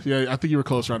 Yeah. I think you were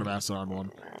closer on the Mastodon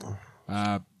one.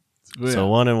 So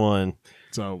 1-1.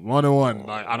 So 1-1.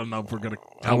 I don't know if we're gonna.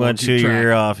 I'm gonna chew your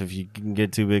ear off if you can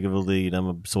get too big of a lead. I'm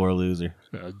a sore loser.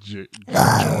 Joy.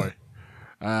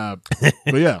 But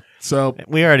yeah, so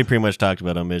we already pretty much talked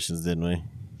about omissions, didn't we?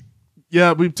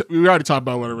 Yeah, we already talked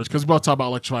about whatever because we both talked about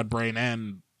Electrified Brain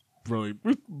and really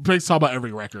we basically talked about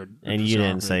every record. And you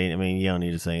didn't say. I mean, you don't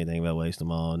need to say anything about Waste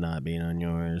Them All not being on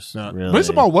yours. No, really. Waste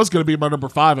Them All was going to be my number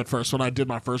 5 at first when I did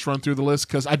my first run through the list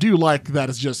because I do like that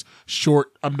it's just short,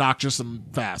 obnoxious, and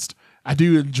fast. I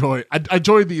do enjoy. I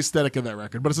enjoy the aesthetic of that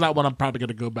record, but it's not one I'm probably going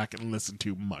to go back and listen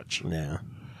to much. Yeah,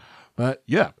 but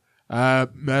yeah.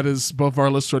 That is both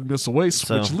our lists on Municipal Waste,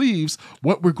 which leaves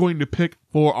what we're going to pick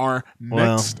for our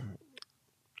next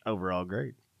overall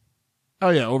grade. Oh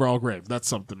yeah, overall grade. That's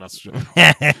something. That's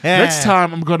next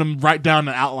time I'm going to write down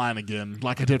an outline again,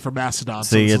 like I did for Mastodon.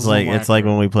 See, it's like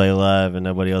when we play live and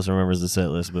nobody else remembers the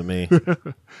set list but me.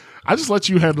 I just let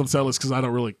you handle the set list because I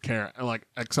don't really care. Like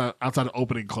outside of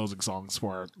opening and closing songs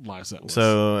for our live set list.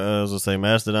 So I was gonna say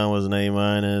Mastodon was an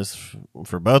A-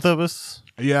 for both of us.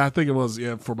 Yeah, I think it was.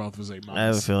 Yeah, for both of us A-. I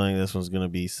have a feeling this one's gonna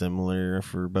be similar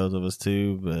for both of us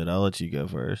too. But I'll let you go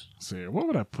first. Let's see, what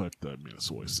would I put the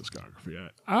Municipal Waste discography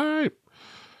at?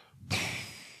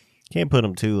 Can't put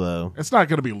them too low. It's not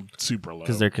gonna be super low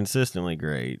because they're consistently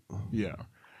great. Yeah,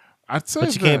 I'd say.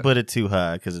 But you can't put it too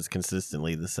high because it's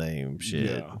consistently the same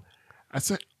shit. Yeah. I'd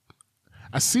say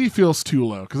a C feels too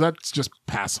low because that's just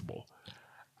passable.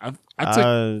 I'd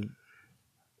say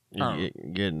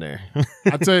getting there.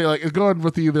 I'd say like it's going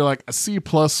with either like a C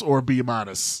plus or B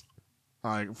minus,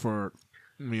 like for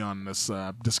me on this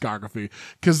discography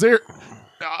because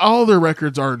all their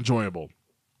records are enjoyable,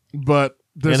 but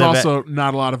there's also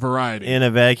not a lot of variety. In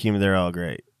a vacuum, they're all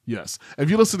great. Yes, if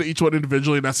you listen to each one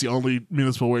individually, and that's the only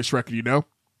Municipal Waste record you know,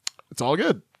 it's all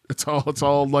good. It's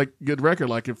all like good record.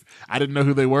 Like if I didn't know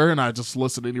who they were and I just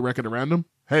listened to any record around them,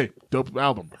 hey, dope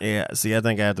album. Yeah. See, I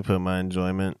think I have to put my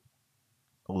enjoyment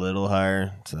a little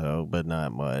higher. So, but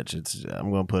not much.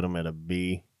 I'm going to put them at a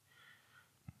B.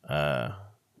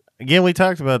 Again, we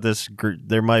talked about this.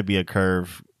 There might be a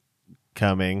curve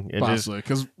coming. Possibly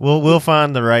because we'll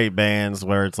find the right bands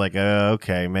where it's like,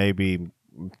 okay, maybe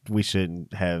we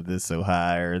shouldn't have this so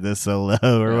high or this so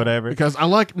low or whatever. Because I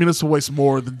like Municipal Waste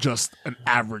more than just an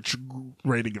average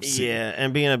rating of C. Yeah,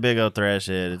 and being a big old thrash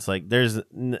head, it's like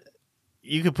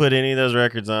you could put any of those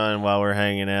records on while we're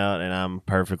hanging out, and I'm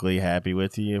perfectly happy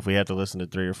with you. If we have to listen to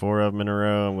 3 or 4 of them in a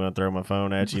row, I'm going to throw my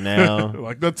phone at you now.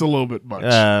 Like, that's a little bit much.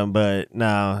 But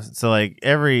no, so like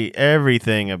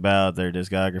everything about their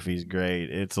discography is great.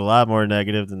 It's a lot more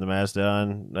negative than the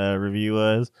Mastodon review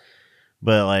was,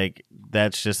 but like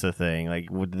that's just the thing. Like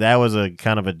that was a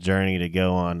kind of a journey to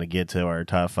go on to get to our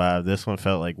top 5. This one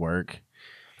felt like work.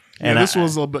 And this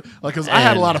was a little bit like because I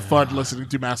had a lot of fun listening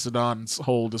to Mastodon's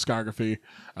whole discography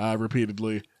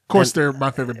repeatedly. Of course, they're my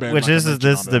favorite band. Which is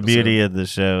the beauty of the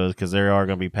show, because there are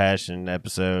going to be passion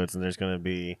episodes, and there's going to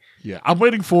be I'm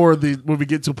waiting for when we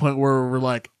get to a point where we're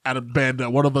like at a band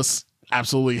that one of us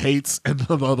absolutely hates and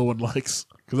the other one likes,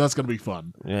 because that's going to be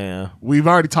fun. Yeah, we've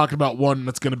already talked about one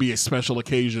that's going to be a special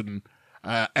occasion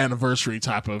anniversary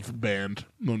type of band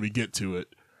when we get to it.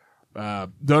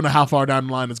 Don't know how far down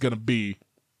the line it's going to be.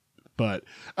 But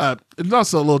it's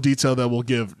also a little detail that we'll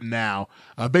give now.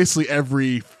 Basically,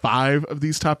 every 5 of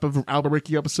these type of album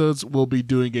ranking episodes, we'll be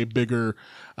doing a bigger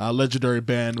legendary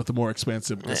band with a more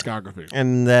expansive discography.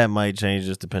 And that might change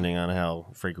just depending on how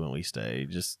frequent we stay.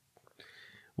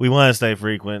 We want to stay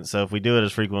frequent, so if we do it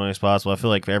as frequently as possible, I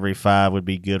feel like every 5 would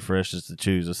be good for us just to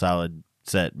choose a solid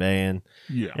set band.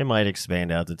 Yeah, it might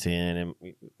expand out to 10, and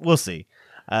we'll see.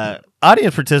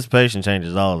 Audience participation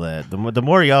changes all of that. The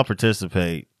more y'all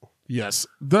participate. Yes.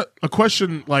 A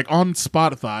question like on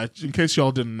Spotify, in case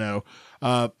y'all didn't know,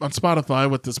 on Spotify,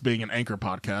 with this being an Anchor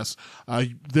podcast,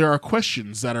 there are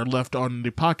questions that are left on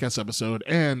the podcast episode,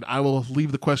 and I will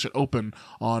leave the question open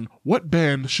on what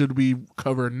band should we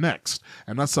cover next.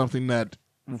 And that's something that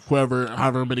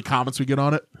however many comments we get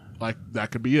on it, like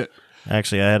that could be it.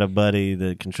 Actually, I had a buddy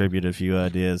that contributed a few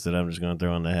ideas that I'm just going to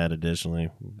throw in the hat additionally.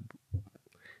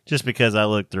 Just because I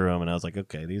looked through them and I was like,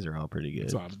 okay, these are all pretty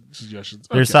good. Suggestions.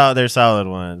 They're solid. They're solid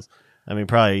ones. I mean,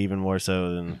 probably even more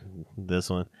so than this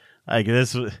one. Like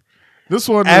this one.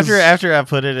 After I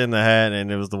put it in the hat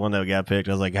and it was the one that got picked,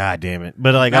 I was like, God damn it!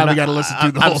 But like, we got to listen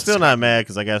to the whole I'm still not mad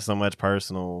because I got so much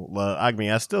personal love. I mean,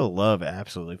 I still love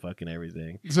absolutely fucking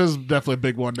everything. This is definitely a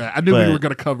big one that I knew we were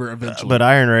going to cover eventually. But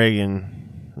Iron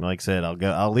Reagan, like I said,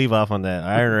 I'll leave off on that.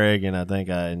 Iron Reagan, I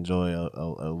think I enjoy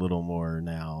a little more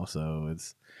now. So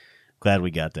it's. Glad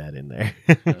we got that in there.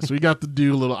 So we got to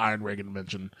do a little Iron Reagan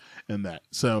mention in that.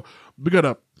 So we're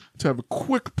going to have a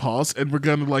quick pause, and we're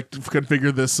going to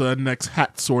configure this next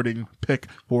hat sorting pick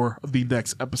for the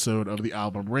next episode of the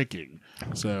album ranking.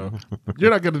 So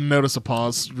you're not going to notice a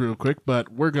pause real quick,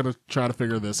 but we're going to try to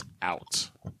figure this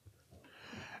out.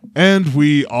 And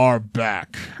we are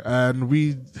back, and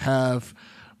we have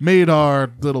made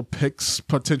our little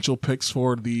potential picks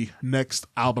for the next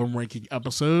album ranking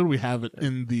episode. We have it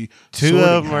in the 2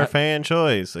 of them are fan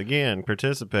choice. Again,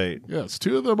 participate. Yes,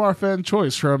 2 of them are fan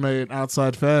choice from an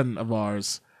outside fan of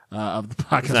ours of the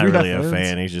podcast. He's not really a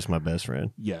fan. He's just my best friend.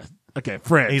 Yeah. Okay,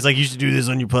 friend. He's like, you should do this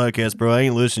on your podcast, bro. I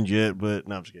ain't listened yet, but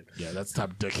no, I'm just kidding. Yeah, that's the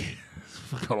type of dick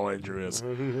fucking all Andrew is.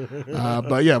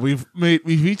 But yeah, we've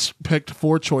each picked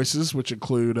 4 choices, which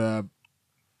include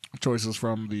choices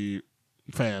from the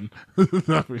fan.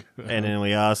 And then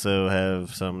we also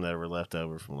have some that were left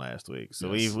over from last week.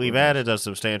 So yes, we've added a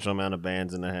substantial amount of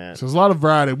bands in the hat. So there's a lot of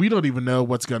variety. We don't even know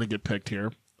what's going to get picked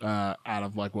here out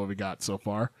of like what we got so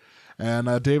far.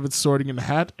 And David's sorting in the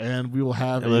hat, and we will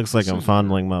have. It looks like I'm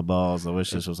fondling my balls. I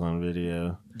wish this was on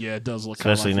video. Yeah, it does look.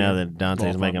 Especially now that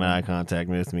Dante's making eye contact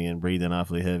with me and breathing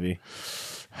awfully heavy.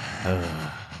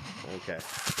 Okay.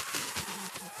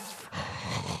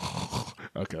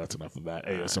 Okay, that's enough of that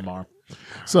ASMR.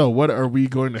 So, what are we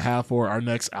going to have for our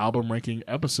next album ranking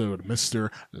episode, Mr.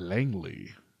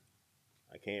 Langley?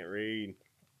 I can't read.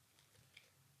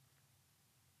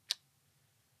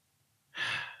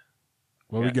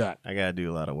 What we got? I gotta do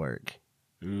a lot of work.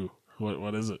 Ooh,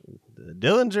 what is it? The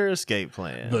Dillinger Escape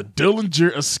Plan. The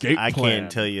Dillinger Escape Plan. I can't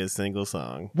tell you a single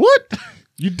song. What?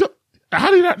 You don't?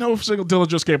 How do you not know a single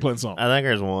Dillinger Escape Plan song? I think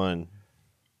there's one.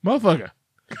 Motherfucker.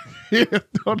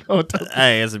 Don't know.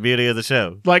 Hey, it's the beauty of the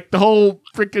show. Like the whole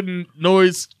freaking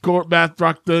noise core math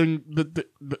rock thing.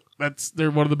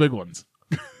 They're one of the big ones.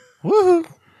 Woohoo!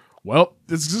 Well,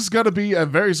 it's just going to be a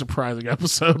very surprising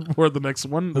episode for the next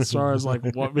one as far as like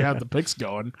what we have the picks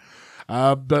going.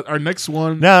 But our next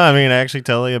one. No, I mean actually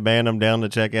totally a band I'm down to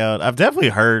check out. I've definitely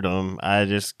heard them. I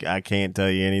can't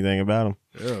tell you anything about them.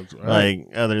 Yeah, that's right. Like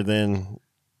other than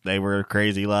they were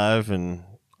crazy live and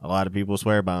a lot of people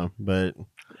swear by them, but.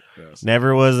 Yes.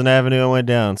 Never was an avenue I went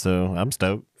down, so I'm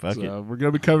stoked. Fuck it. We're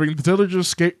going to be covering the Dillinger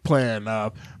Escape Plan,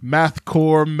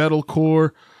 mathcore,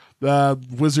 metalcore,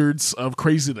 wizards of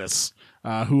craziness,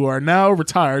 who are now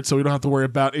retired, so we don't have to worry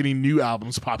about any new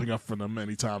albums popping up from them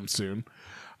anytime soon.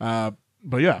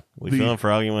 But yeah, We feeling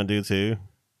frog. You want to do 2?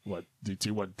 What do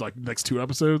 2? What, like next 2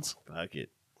 episodes? Fuck it.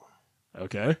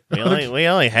 Okay. We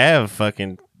only have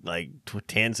fucking like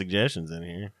 10 suggestions in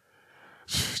here.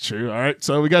 True. All right.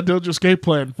 So we got Dillinger Escape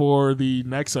Plan for the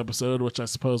next episode, which I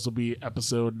suppose will be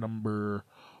episode number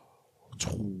 2.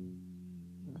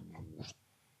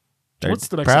 What's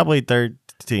the next? Probably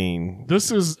 13.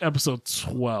 This is episode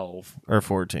 12 or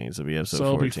 14. So it'll be episode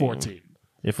 14. It'll be 14.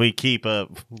 If we keep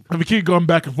up. If we keep going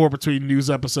back and forth between news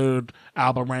episode,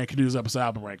 album rank, news episode,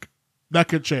 album rank, that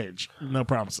could change. No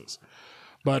promises.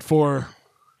 But for,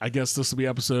 I guess this will be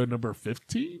episode number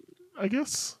 15, I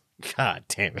guess. God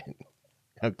damn it.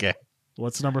 Okay.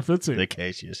 What's number 15? The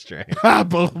Acacia Strain.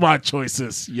 Both my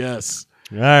choices. Yes.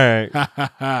 All right.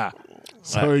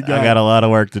 So I got a lot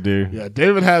of work to do. Yeah,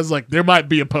 David has there might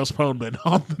be a postponement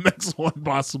on the next one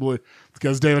possibly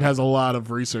because David has a lot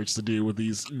of research to do with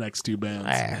these next 2 bands.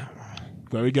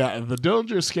 But we got the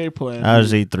Dillinger Escape Plan. I'll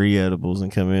just eat 3 edibles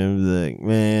and come in and be like,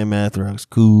 man, math rock's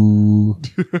cool.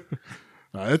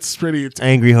 It's pretty.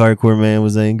 Angry hardcore man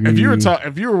was angry. If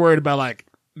you were worried about like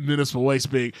municipal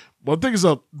waste being, well, the thing is,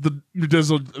 the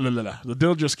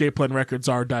Dillinger Escape Plan records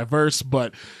are diverse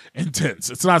but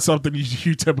intense. It's not something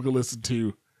you typically listen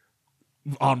to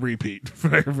on repeat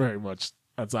very, very much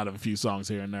outside of a few songs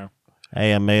here and there.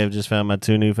 Hey, I may have just found my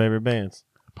 2 new favorite bands.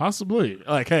 Possibly.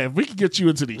 Like, hey, if we could get you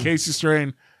into the Casey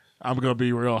strain, I'm going to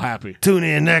be real happy. Tune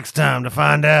in next time to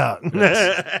find out.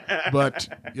 Yes. But,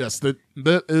 yes, that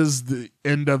is the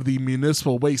end of the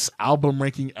Municipal Waste album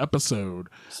ranking episode.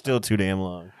 Still too damn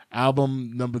long.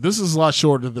 Album number. This is a lot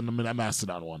shorter than the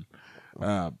Mastodon one. We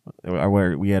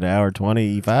had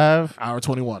 1:25? Hour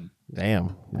 21.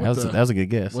 Damn. That was a good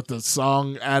guess. With the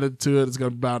song added to it, it's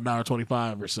going to be about an hour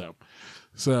 25 or so.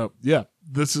 So, yeah,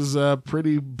 this is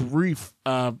pretty brief.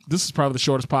 This is probably the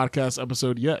shortest podcast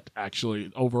episode yet, actually,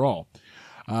 overall.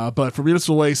 But for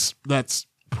Municipal Waste, that's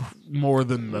more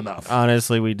than enough.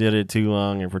 Honestly, we did it too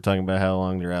long if we're talking about how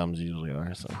long their albums usually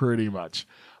are. So. Pretty much.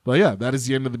 But yeah, that is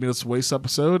the end of the Municipal Waste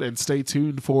episode, and stay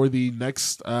tuned for the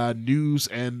next news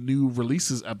and new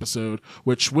releases episode,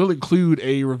 which will include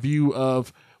a review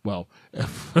of, well,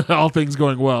 if all things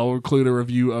going well, will include a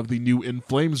review of the new In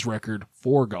Flames record,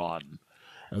 Foregone,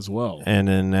 as well. And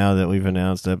then now that we've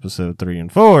announced episode 3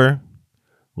 and 4,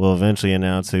 we'll eventually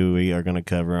announce who we are going to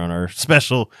cover on our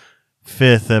special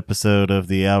 5th episode of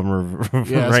the album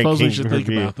yeah, I suppose we should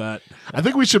review. Think about that. I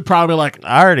think we should probably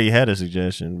I already had a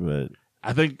suggestion, but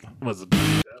I think was it.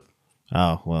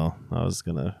 Oh well, I was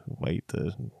gonna wait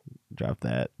to drop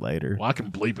that later. Well, I can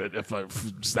bleep it if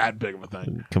it's that big of a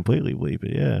thing. Completely bleep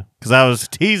it, yeah. Because I was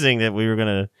teasing that we were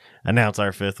gonna announce our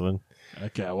 5th one.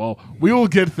 Okay, well, we will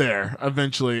get there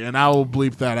eventually, and I will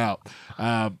bleep that out.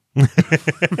 I will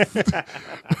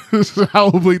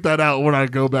bleep that out when I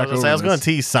go back over I was going to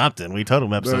tease something. We told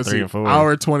them episode 3 and 4.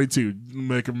 Hour 22.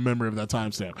 Make a memory of that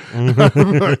timestamp.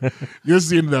 This is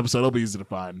the end of the episode. It'll be easy to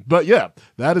find. But yeah,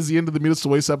 that is the end of the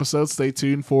Municipal Waste episode. Stay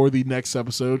tuned for the next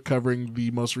episode covering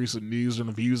the most recent news and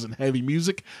reviews and heavy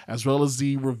music, as well as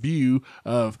the review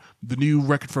of the new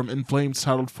record from In Flames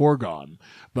titled Foregone.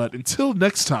 But until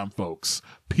next time, folks,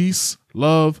 peace,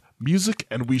 love, music,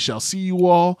 and we shall see you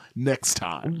all next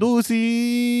time. Deuces.